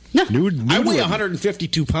do it. Nude I weigh women.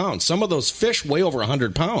 152 pounds. Some of those fish weigh over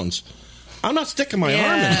 100 pounds. I'm not sticking my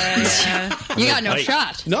arm in. Yeah. You got no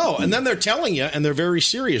shot. No, and then they're telling you, and they're very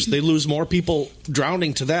serious. They lose more people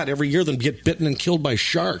drowning to that every year than get bitten and killed by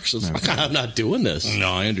sharks. It's like, I'm not doing this. No,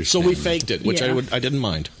 I understand. So we faked it, which I didn't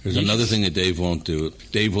mind. There's another thing that Dave won't do.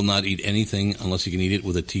 Dave will not eat anything unless he can eat it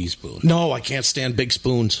with a teaspoon. No, I can't stand big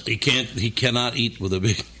spoons. He cannot eat with a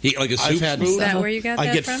big, like a soup spoon. Is that where you got that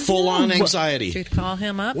I get from? full-on anxiety. Should we call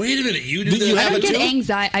him up? Wait a minute, you did that? You I have don't it get too?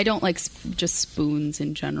 anxiety. I don't like just spoons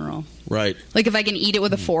in general. Right. Like if I can eat it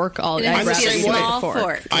with a fork, I'd I'm the rather same eat it with way. a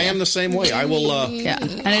fork. I am the same way. I will. Yeah,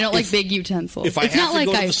 and I don't like big utensils. If I it's have not to like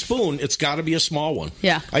go to the spoon, it's got to be a small one.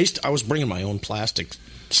 Yeah. I was bringing my own plastic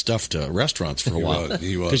stuff to restaurants for a while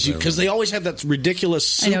Because they always have that ridiculous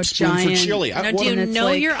soup spoon for chili. Now, do you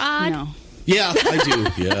know you're odd? No. Yeah, I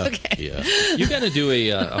do. Yeah, Okay. yeah. You got to do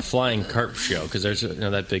a flying carp show because there's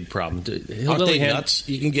that big problem. Aren't they nuts?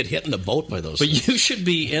 You can get hit in the boat by those. But things. you should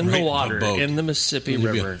be in the water in the Mississippi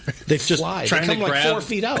River. They fly. Trying they come to like grab 4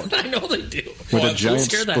 feet out. I know they do. With a giant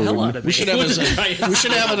scare the spoon. hell out of me. We should have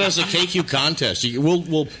it as a KQ contest.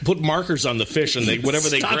 We'll put markers on the fish, and whatever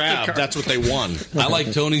they Stop the grab, carp. that's what they won. I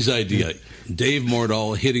like Tony's idea. Dave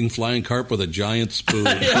Mordal hitting flying carp with a giant spoon.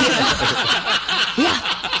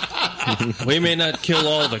 We may not kill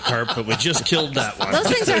all the carp, but we just killed that one. Those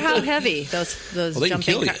things are how heavy? Those Well, they can jumping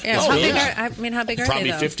kill you. carp. Yeah, Oh, how yeah. big are? How big are Probably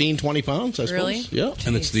they? Though? 15, 20 pounds, I suppose. Really? Yeah.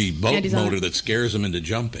 And it's the boat Andy's on motor it. that scares them into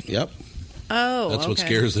jumping. Yep. Oh, That's what okay.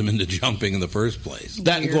 scares them into jumping in the first place.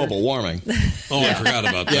 That and global warming. Oh, I forgot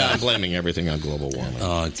about that. Yeah, I'm blaming everything on global warming.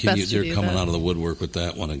 best to They're do coming that. out of the woodwork with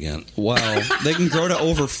that one again. Wow. They can grow to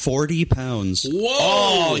over 40 pounds. Whoa!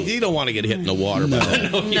 Oh, you don't want to get hit in the water. No.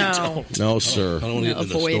 No. No, sir. I don't want to get in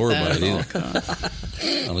the Avoid store that by it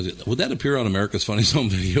at all either. Would that appear on America's Funniest Home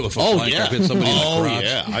Video if a flying carp hit somebody in the crotch?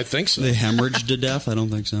 yeah, I think so. They hemorrhaged to death? I don't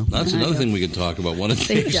think so. That's another thing we can talk about. One of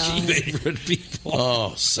They Dave's die. favorite people.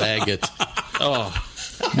 Oh, Saget. Oh,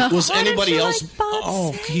 Was Why don't anybody you else? like Bob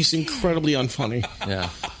Oh, Saget? he's incredibly unfunny. yeah.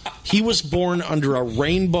 He was born under a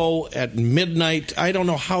rainbow at midnight. I don't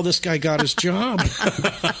know how this guy got his job.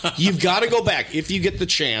 You've got to go back. If you get the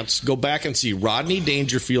chance, go back and see Rodney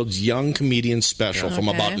Dangerfield's Young Comedian Special from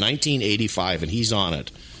Okay. about 1985, and he's on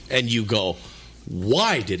it. And you go,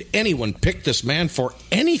 why did anyone pick this man for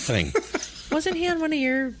anything? Wasn't he on one of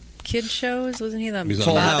your kid shows? Wasn't he the He's on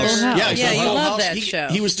Full father? House. Yeah, he's on you Full love House. that he, show.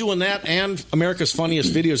 He was doing that and America's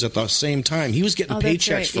Funniest Videos at the same time. He was getting Oh, that's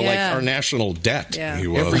paychecks right, for yeah. like our national debt Yeah. He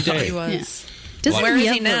was. every day. He was. Doesn't Where he is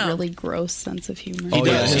have he now? a really gross sense of humor? He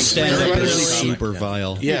does. His stand-up Very is comic. super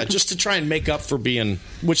vile. Yeah, just to try and make up for being,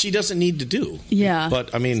 which he doesn't need to do. Yeah.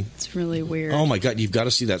 But, I mean, It's really weird. oh my God, you've got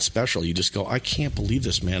to see that special. You just go, I can't believe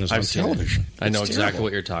this man is on I've seen it. television. I know It's exactly terrible.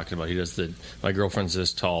 what you're talking about. He does my girlfriend's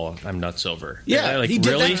this tall. I'm nuts over. Yeah, like, he did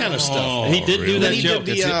really? that kind of stuff. He did do And then that he joke.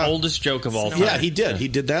 did It's the oldest joke of all time. Yeah, he did. He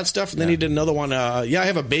did that stuff, and then he did another one. I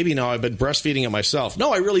have a baby now. I've been breastfeeding it myself.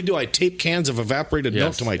 No, I really do. I tape cans of evaporated milk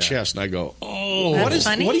Yes, to my yeah. chest, and I go, oh, That's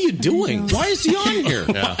funny. what are you doing? Why is he on here?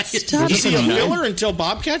 Yeah. Is he a filler until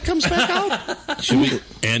Bobcat comes back out? Should we,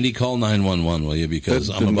 Andy, call 911, will you? Because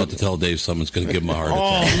I'm about to tell Dave someone's going to give him a heart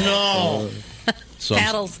attack. Oh no! So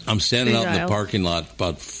Paddles. I'm standing out in the Big parking lot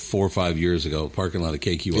about 4 or 5 years ago, parking lot of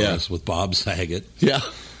KQRS Yeah. with Bob Saget. Yeah.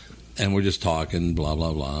 And we're just talking, blah,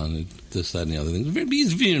 blah, blah, and this, that, and the other thing.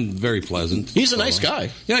 He's being very pleasant. He's a nice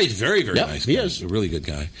guy. Yeah, he's very, very Yep, nice. he guy. is. He's a really good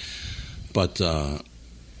guy. But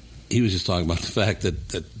he was just talking about the fact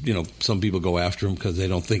that some people go after him because they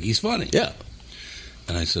don't think he's funny. Yeah.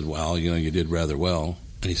 And I said, well, you did rather well.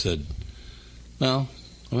 And he said, well,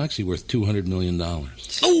 I'm actually worth $200 million.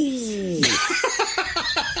 Oh.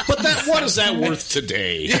 But what is that worth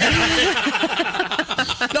today?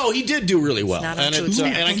 No, he did do really well, It's not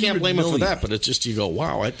and a and I can't blame him for that. But it's just you go,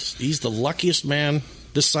 wow, he's the luckiest man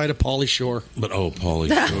this side of Pauly Shore. But, Pauly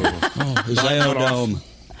Shore. Is that not off? Biodome.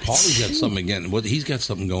 Pauly's got something again. He's got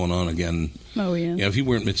something going on again. Oh, yeah. Yeah, if he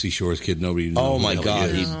weren't Mitzi Shore's kid, nobody would know Oh who my the hell God,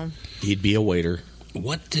 he is. he'd be a waiter.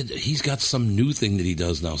 He's got some new thing that he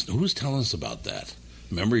does now. Who was telling us about that?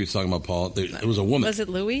 Remember he was talking about Paul? It was a woman. Was it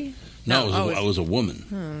Louis? No, it was a woman.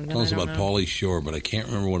 then Tell us I don't about know. Pauly Shore, but I can't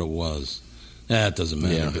remember what it was. It doesn't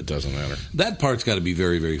matter. Yeah, but it doesn't matter. that part's got to be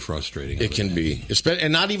very, very frustrating. It can be,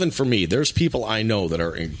 and not even for me. There's people I know that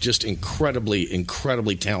are just incredibly,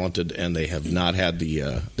 incredibly talented, and they have not had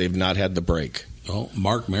the break. Oh,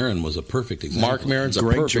 Mark Maron was a perfect example. Mark Maron's a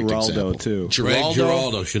Greg perfect Giraldo, example. too. Greg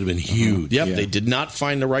Giraldo should have been huge. Yep, Yeah. they did not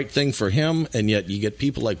find the right thing for him, and yet you get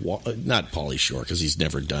people like not Pauly Shore because he's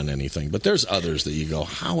never done anything, but there's others that you go,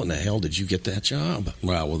 how in the hell did you get that job?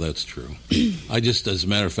 Well, that's true. I just, as a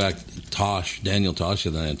matter of fact, Daniel Tosh,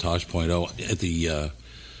 and then Tosh point out at the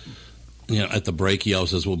at the break, he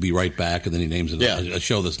always says, "We'll be right back," and then he names a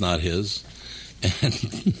show that's not his. And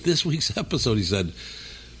this week's episode, he said,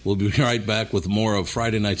 "We'll be right back with more of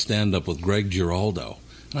Friday Night Stand-Up with Greg Giraldo."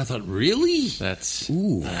 And I thought, really? That's...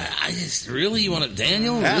 Ooh. I just, really? You want it,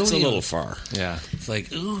 Daniel? That's really? a little far. Yeah. It's like,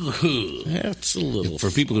 ooh. That's a little For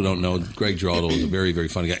people who don't know, Greg Giraldo was a very, very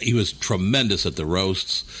funny guy. He was tremendous at the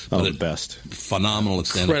roasts. The best. Phenomenal at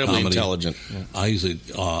stand-up comedy. Incredibly intelligent. I usually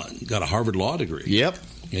got a Harvard Law degree. Yep.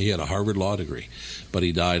 Yeah, he had a Harvard Law degree. But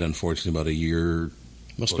he died, unfortunately, about a year...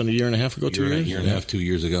 Must have been a year and a half ago, 2 years? A year and a half, 2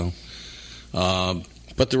 years ago.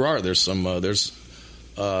 But there's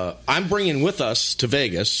I'm bringing with us to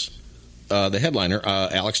Vegas the headliner,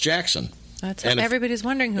 Alex Jackson. That's what everybody's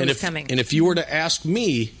wondering who's coming. And if you were to ask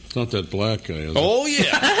me... It's not that black guy, is it? Oh,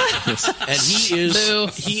 yeah. And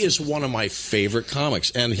he is one of my favorite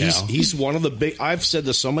comics. And he's one of the big... I've said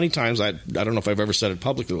this so many times, I don't know if I've ever said it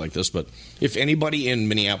publicly like this, but if anybody in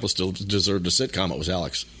Minneapolis still deserved a sitcom, it was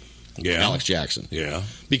Alex. Yeah. Alex Jackson. Yeah.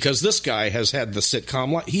 Because this guy has had the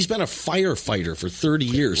sitcom life. He's been a firefighter for 30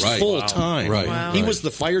 years, full time. Right. Wow. He was the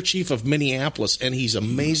fire chief of Minneapolis, and he's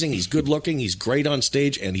amazing. He's good looking. He's great on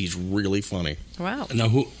stage, and he's really funny. Wow. Now,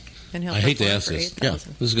 And he'll I hate to perform ask for this.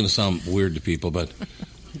 8,000. This is going to sound weird to people, but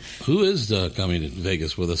who is coming to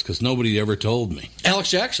Vegas with us? Because nobody ever told me. Alex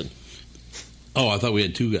Jackson. Oh, I thought we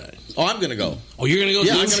had two guys. Oh, I'm going to go. Oh, you're going to go?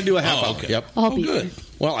 Yeah, too? I'm going to do a half hour. Okay. Yep. I'll be good.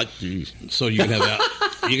 Well, so you can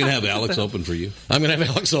have Alex open for you. I'm going to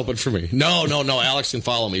have Alex open for me. No. Alex can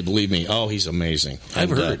follow me. Believe me. Oh, he's amazing. I've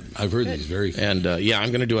heard that he's very funny. And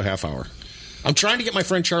I'm going to do a half hour. I'm trying to get my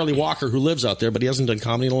friend Charlie Walker, who lives out there, but he hasn't done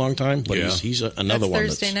comedy in a long time. But he's another one.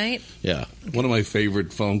 Thursday night? Yeah. One of my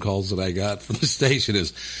favorite phone calls that I got from the station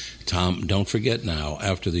is, "Tom, don't forget now,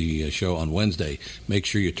 after the show on Wednesday, make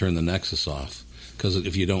sure you turn the Nexus off. Because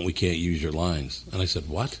if you don't, we can't use your lines." And I said,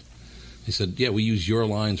 "What?" He said, "Yeah, we use your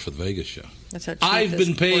lines for the Vegas show." That's how cheap I've this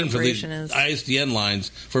been paying for the corporation is. ISDN lines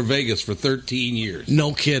for Vegas for 13 years.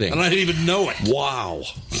 No kidding. And I didn't even know it. Wow.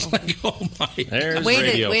 It's like, oh my. There's Way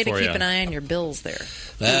radio to for keep you. an eye on your bills there.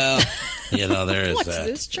 Well, there is What's that.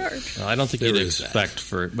 this charge? Well, I don't think There you'd is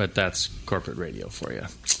expect but that's corporate radio for you,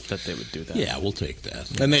 that they would do that. Yeah, we'll take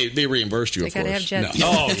that. And they reimbursed you, They of gotta course. have jet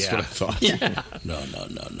No. Oh, That's yeah. what I thought. Yeah.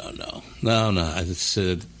 No.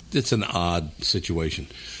 It's an odd situation.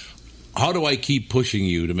 How do I keep pushing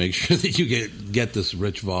you to make sure that you get this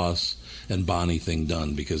Rich Voss and Bonnie thing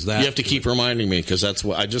done? Because that You have to keep reminding me, because that's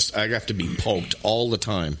what I have to be poked all the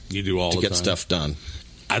time. You do all to the get time. stuff done.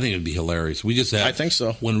 I think it'd be hilarious. We just had. I think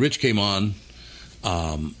so. When Rich came on,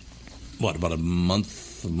 about a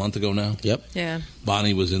month ago now? Yep. Yeah.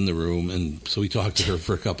 Bonnie was in the room, and so we talked to her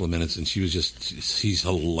for a couple of minutes, and she's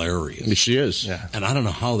hilarious. She is. Yeah. And I don't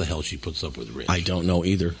know how the hell she puts up with Rich. I don't know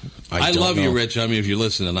either. I don't love you, know. Rich. I mean, if you're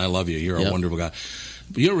listening, I love you. You're a wonderful guy.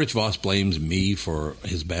 But Rich Voss blames me for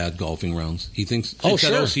his bad golfing rounds. He thinks it's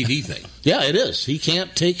that OCD thing. Yeah, it is. He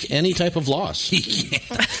can't take any type of loss. He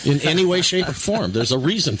can't. In any way, shape, or form. There's a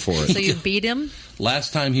reason for it. So you beat him?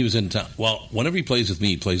 Last time he was in town, whenever he plays with me,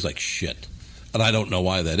 he plays like shit. And I don't know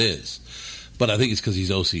why that is. But I think it's because he's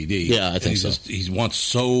OCD. Yeah, I think so. He wants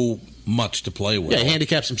so much to play with. Yeah, he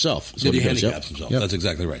handicaps himself. He handicaps himself. Yep. That's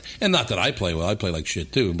exactly right. And not that I play well. I play like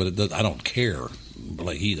shit too, but I don't care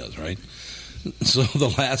like he does, right? So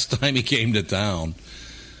the last time he came to town,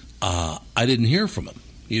 I didn't hear from him.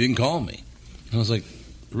 He didn't call me. And I was like,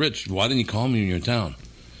 "Rich, why didn't you call me when you're in town?"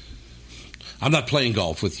 "I'm not playing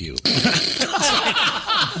golf with you."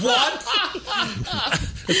 What?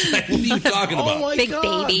 What are you talking about? Oh my Big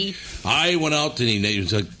God. baby. I went out and he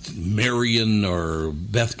named like Marion or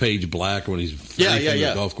Bethpage Black when he's Yeah.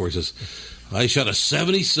 at golf courses. "I shot a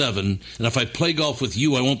 77, and if I play golf with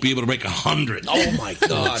you, I won't be able to make 100. Oh my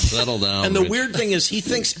God. Settle down. And the Rich. weird thing is, he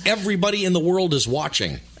thinks everybody in the world is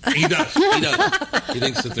watching. He does. He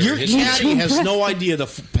thinks that they're Your hitting. caddy has no idea the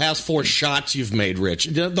past 4 shots you've made, Rich.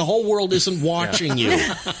 The whole world isn't watching you.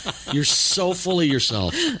 You're so full of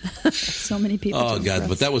yourself. So many people. Oh, to God. impress.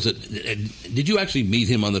 But that was it. Did you actually meet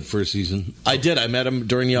him on the first season? I did. I met him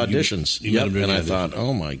during the auditions. You met him during and the I audition. thought,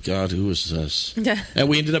 oh my God, who is this? Yeah. And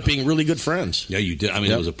we ended up being really good friends. Yeah, you did. I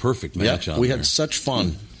mean, it was a perfect match on We there. had such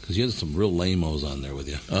fun. Because you had some real lame-os on there with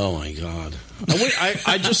you. Oh my God!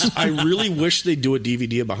 I really wish they'd do a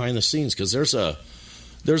DVD of behind the scenes, because there's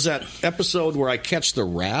that episode where I catch the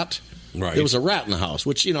rat. Right. There was a rat in the house,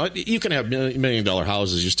 which you can have $1 million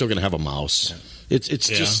houses. You're still going to have a mouse. It's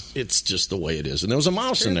just the way it is. And there was a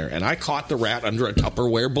mouse in there, and I caught the rat under a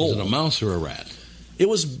Tupperware bowl. Was it a mouse or a rat? It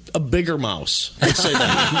was a bigger mouse. I'd say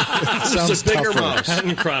that. It was a bigger mouse.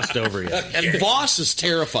 Hadn't crossed over yet. And Voss is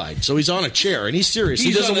terrified, so he's on a chair, and he's serious.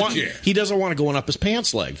 He doesn't want to go on up his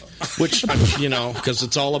pants leg, which, because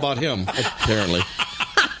it's all about him, apparently.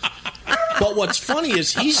 But what's funny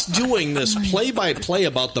is he's doing this play-by-play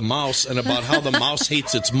about the mouse and about how the mouse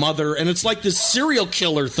hates its mother, and it's like this serial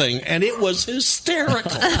killer thing, and it was hysterical.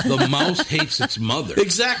 The mouse hates its mother.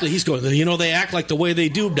 Exactly. He's going, they act like the way they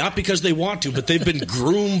do, not because they want to, but they've been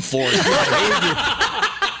groomed for it.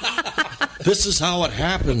 This is how it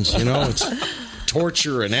happens, It's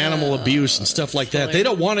torture and animal abuse and stuff like that. They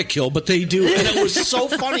don't want to kill, but they do. And it was so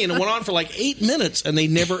funny, and it went on for like 8 minutes, and they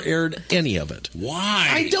never aired any of it. Why?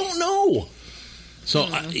 I don't know. So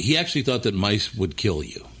he actually thought that mice would kill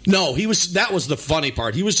you. No, that was the funny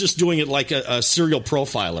part. He was just doing it like a serial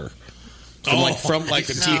profiler. From a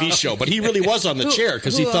TV show. But he really was on the chair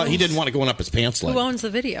because he thought he didn't want to go up his pants leg. Who owns the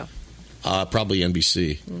video? Probably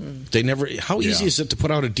NBC. They never. How easy is it to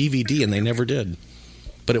put out a DVD, and they never did.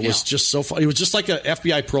 But it was just so fun. It was just like an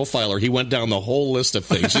FBI profiler. He went down the whole list of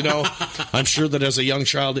things. I'm sure that as a young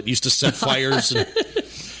child, it used to set fires. And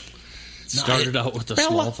started out with a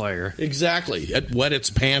small fire. Exactly. It wet its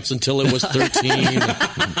pants until it was 13.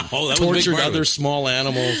 Tortured other small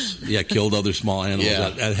animals. Yeah, killed other small animals.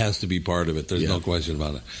 Yeah. That has to be part of it. There's no question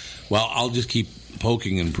about it. Well, I'll just keep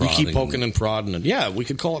poking and prodding. You keep poking and prodding. And yeah, we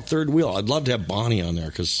could call it Third Wheel. I'd love to have Bonnie on there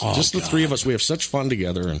because the three of us, we have such fun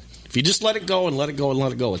together. And if you just let it go and let it go and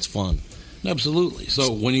let it go, it's fun. Absolutely.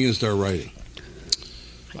 So when are you going to start writing?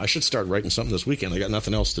 I should start writing something this weekend. I got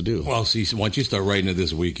nothing else to do. Well, see, once you start writing it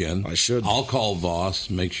this weekend, I should. I'll call Voss,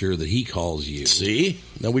 make sure that he calls you. See?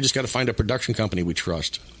 Now we just got to find a production company we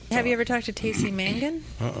trust. Have you ever talked to Tacey Mangan?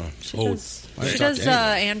 She does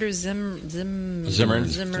Andrew Zimmern.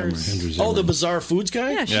 Oh, the Bizarre Foods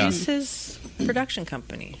guy? Yeah, she's his production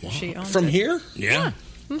company. Wow. She owns From it. here? Yeah.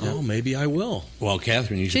 Mm-hmm. Oh, maybe I will. Well,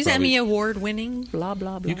 Catherine, you should She's probably... Emmy Award winning, blah,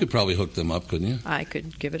 blah, blah. You could probably hook them up, couldn't you? I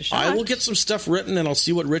could give it a shot. I will get some stuff written, and I'll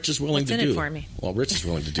see what Rich is willing to do. What's in it for me? Well, Rich is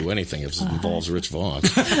willing to do anything if it involves Rich Voss.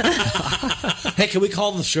 Hey, can we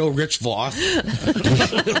call the show Rich Voss?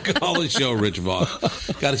 Call the show Rich Voss.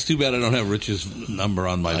 God, it's too bad I don't have Rich's number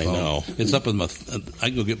on my phone. I know. It's up in my... I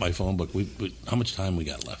can go get my phone book. How much time we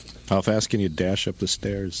got left? How fast can you dash up the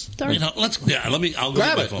stairs? I'll go grab get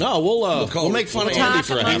my it. phone. No, we'll make fun of Andy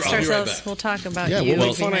for a half hour. I'll be right back. We'll talk about you. We'll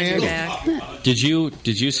make fun of Andy. Did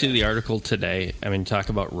you see the article today? I mean, talk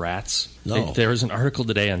about rats. No. There was an article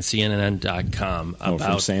today on CNN.com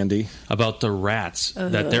from Sandy about the rats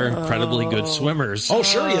that they're incredibly good swimmers. Oh,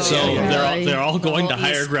 sure, yes. So they're all going to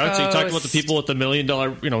higher ground. So you talked about the people with the $1 million,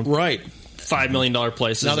 right, $5 million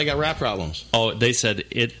places. Now they got rat problems. Oh, they said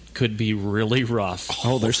it could be really rough.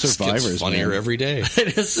 Oh, they're survivors. It's funnier every day.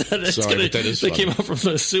 It is. They came up from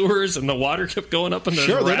the sewers and the water kept going up. And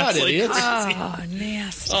sure, they're not idiots. Oh,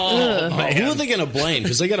 nasty. Who are they going to blame?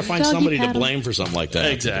 Because they got to find somebody to blame for something like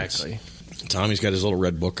that. Exactly. Tommy's got his little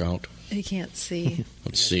red book out. He can't see.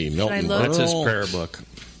 Let's see. Milton. That's his prayer book.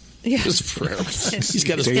 Yeah. His prayer book. He's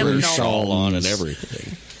got his prayer shawl on and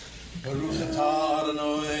everything. Hey,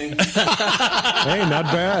 not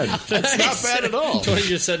bad. That's not bad at all. Tony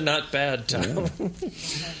just said not bad, Tom. Yeah.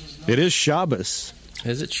 It is Shabbos.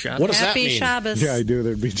 Is it Shabbos? What does Happy that mean? Shabbos. Yeah, I do.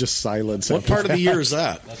 There'd be just silence. What part of the year is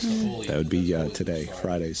that? That would be today,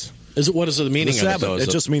 Fridays. What is the meaning of it, though? It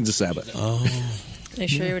just means the Sabbath. Oh. Are you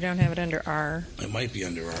sure we don't have it under R? It might be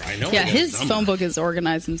under R. I know. Yeah, his phone book is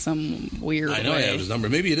organized in some weird way. I know I have his number.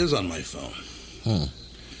 Maybe it is on my phone.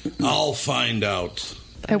 I'll find out.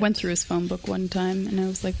 I went through his phone book one time, and I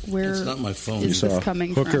was like, where It's not my phone. is this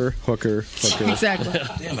coming from? Hooker. Exactly.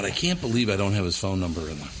 Damn it, I can't believe I don't have his phone number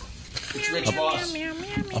in there.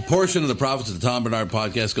 A portion of the profits of the Tom Bernard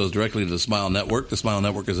podcast goes directly to the Smile Network. The Smile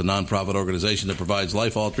Network is a nonprofit organization that provides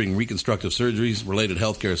life-altering reconstructive surgeries, related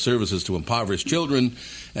healthcare services to impoverished children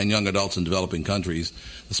and young adults in developing countries.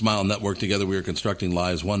 The Smile Network, together we are constructing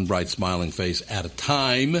lives one bright smiling face at a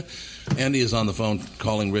time. Andy is on the phone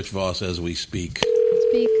calling Rich Voss as we speak.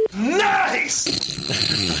 Nice!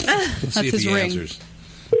 Let's see if his he ring. answers.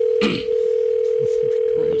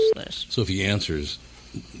 So if he answers,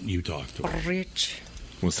 you talk to him. Rich.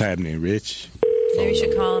 What's happening, Rich? Maybe you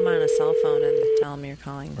should call him on a cell phone and tell him you're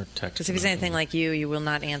calling. Or text. Because if he's anything like you will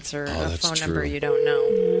not answer a that's phone true. number you don't know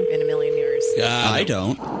in a million years. I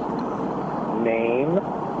don't. Name,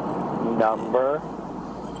 number,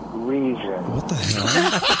 reason. What the hell?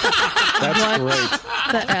 That's great.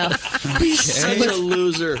 The F. Such a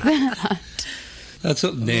loser. That's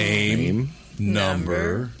a name,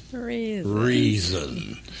 number,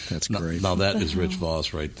 reason. That's great. Now that is Rich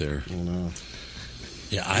Voss right there. Oh, no.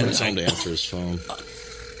 Yeah, I would time to answer his phone.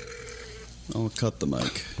 I'll cut the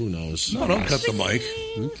mic. Who knows? No, don't cut the mic.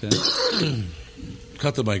 Okay.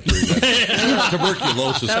 Cut the mic during that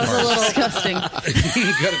tuberculosis That was part. a little disgusting.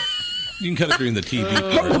 You can cut it during the TV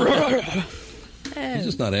part. He's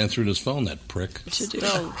just not answering his phone, that prick.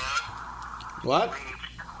 What?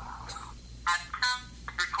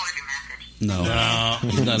 No.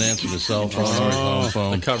 He's not answering his cell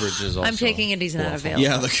phone. The coverage is also... I'm taking it he's not available.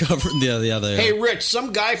 Yeah, the cover. Yeah. Hey, Rich,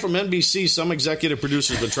 some guy from NBC, some executive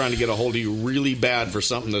producer's been trying to get a hold of you really bad for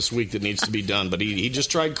something this week that needs to be done, but he just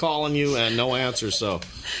tried calling you and no answer, so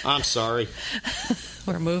I'm sorry.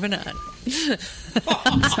 We're moving on.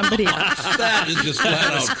 Somebody else. That is just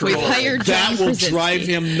flat out cruel. We've hired John That will Krasinski. drive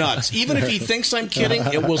him nuts. Even if he thinks I'm kidding,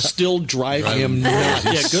 it will still drive him nuts.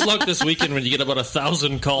 Yeah, good luck this weekend when you get about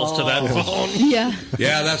 1,000 calls to that phone. Yeah.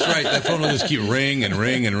 Yeah, that's right. That phone will just keep ring and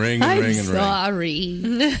ring and ring and I'm ring and ring.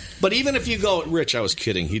 sorry. But even if you go, Rich, I was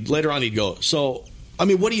kidding. Later on he'd go, so, I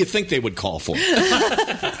mean, what do you think they would call for?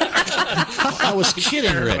 I was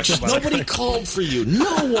kidding, Rich. Nobody called for you. No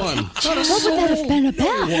one. Not a What would soul. that have been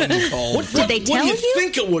about? No one called. Did they tell What do you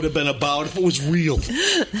think it would have been about if it was real?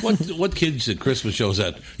 What kids at Christmas shows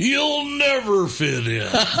that? You'll never fit in.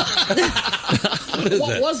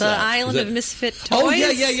 What was The that? Island of Misfit Toys? Oh,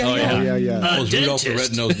 yeah. Was Rudolph the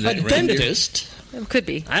Red-Nosed A Reindeer? dentist? It could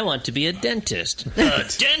be. I want to be a dentist. A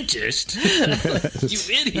dentist? You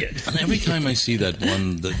idiot. And every time I see that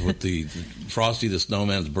one with the Frosty the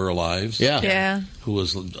Snowman's Burl Ives, Yeah. who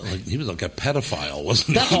was he was like a pedophile,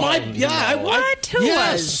 wasn't That's he? What? Who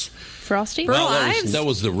was? Frosty? Well, that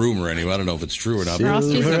was the rumor anyway. I don't know if it's true or not.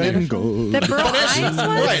 Frosty's Silver a and gold. The Burl Ives one?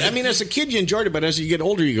 Right. I mean, as a kid, you enjoyed it, but as you get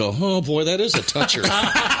older, you go, oh, boy, that is a toucher.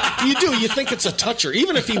 You do. You think it's a toucher,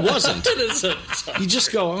 even if he wasn't. You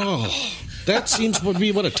just go, oh, that seems to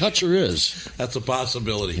be what a toucher is. That's a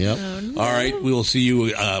possibility. Yep. Oh, no. All right, we will see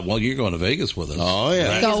you. Well, you're going to Vegas with us. Oh,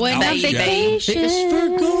 yeah. Going on vacation.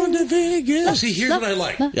 We're going to Vegas. Oh, see, here's what I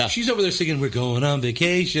like. Yeah. She's over there singing, we're going on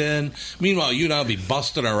vacation. Meanwhile, you and I'll be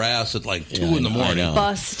busting our ass at like 2 in the morning.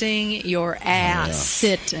 Busting your ass.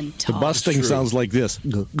 Sit and The talk. busting sounds like this.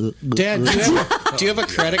 Dad, do you have a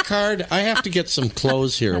credit card? I have to get some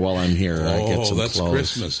clothes here while I'm here. Get some that's clothes.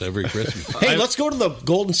 Christmas, every Christmas. Hey, let's go to the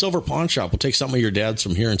Gold and Silver Pawn Shop. We'll take some of your dad's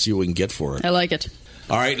from here and see what we can get for it. I like it.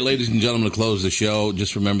 All right, ladies and gentlemen, to close the show,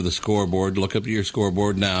 just remember the scoreboard. Look up your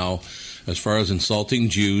scoreboard now. As far as insulting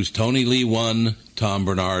Jews, Tony Lee won, Tom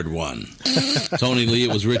Bernard won. Tony Lee,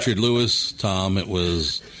 it was Richard Lewis. Tom, it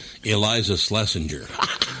was Eliza Schlesinger.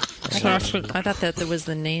 I thought that was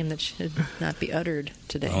the name that should not be uttered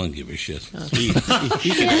today. I don't give a shit.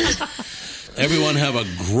 Everyone have a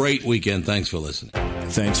great weekend. Thanks for listening.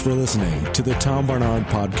 Thanks for listening to the Tom Barnard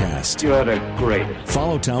Podcast. You had a great.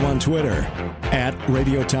 Follow Tom on Twitter at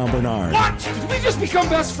Radio Tom Barnard. What? Did we just become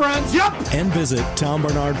best friends? Yep. And visit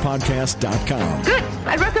TomBarnardPodcast.com. Good.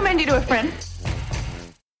 I'd recommend you to a friend.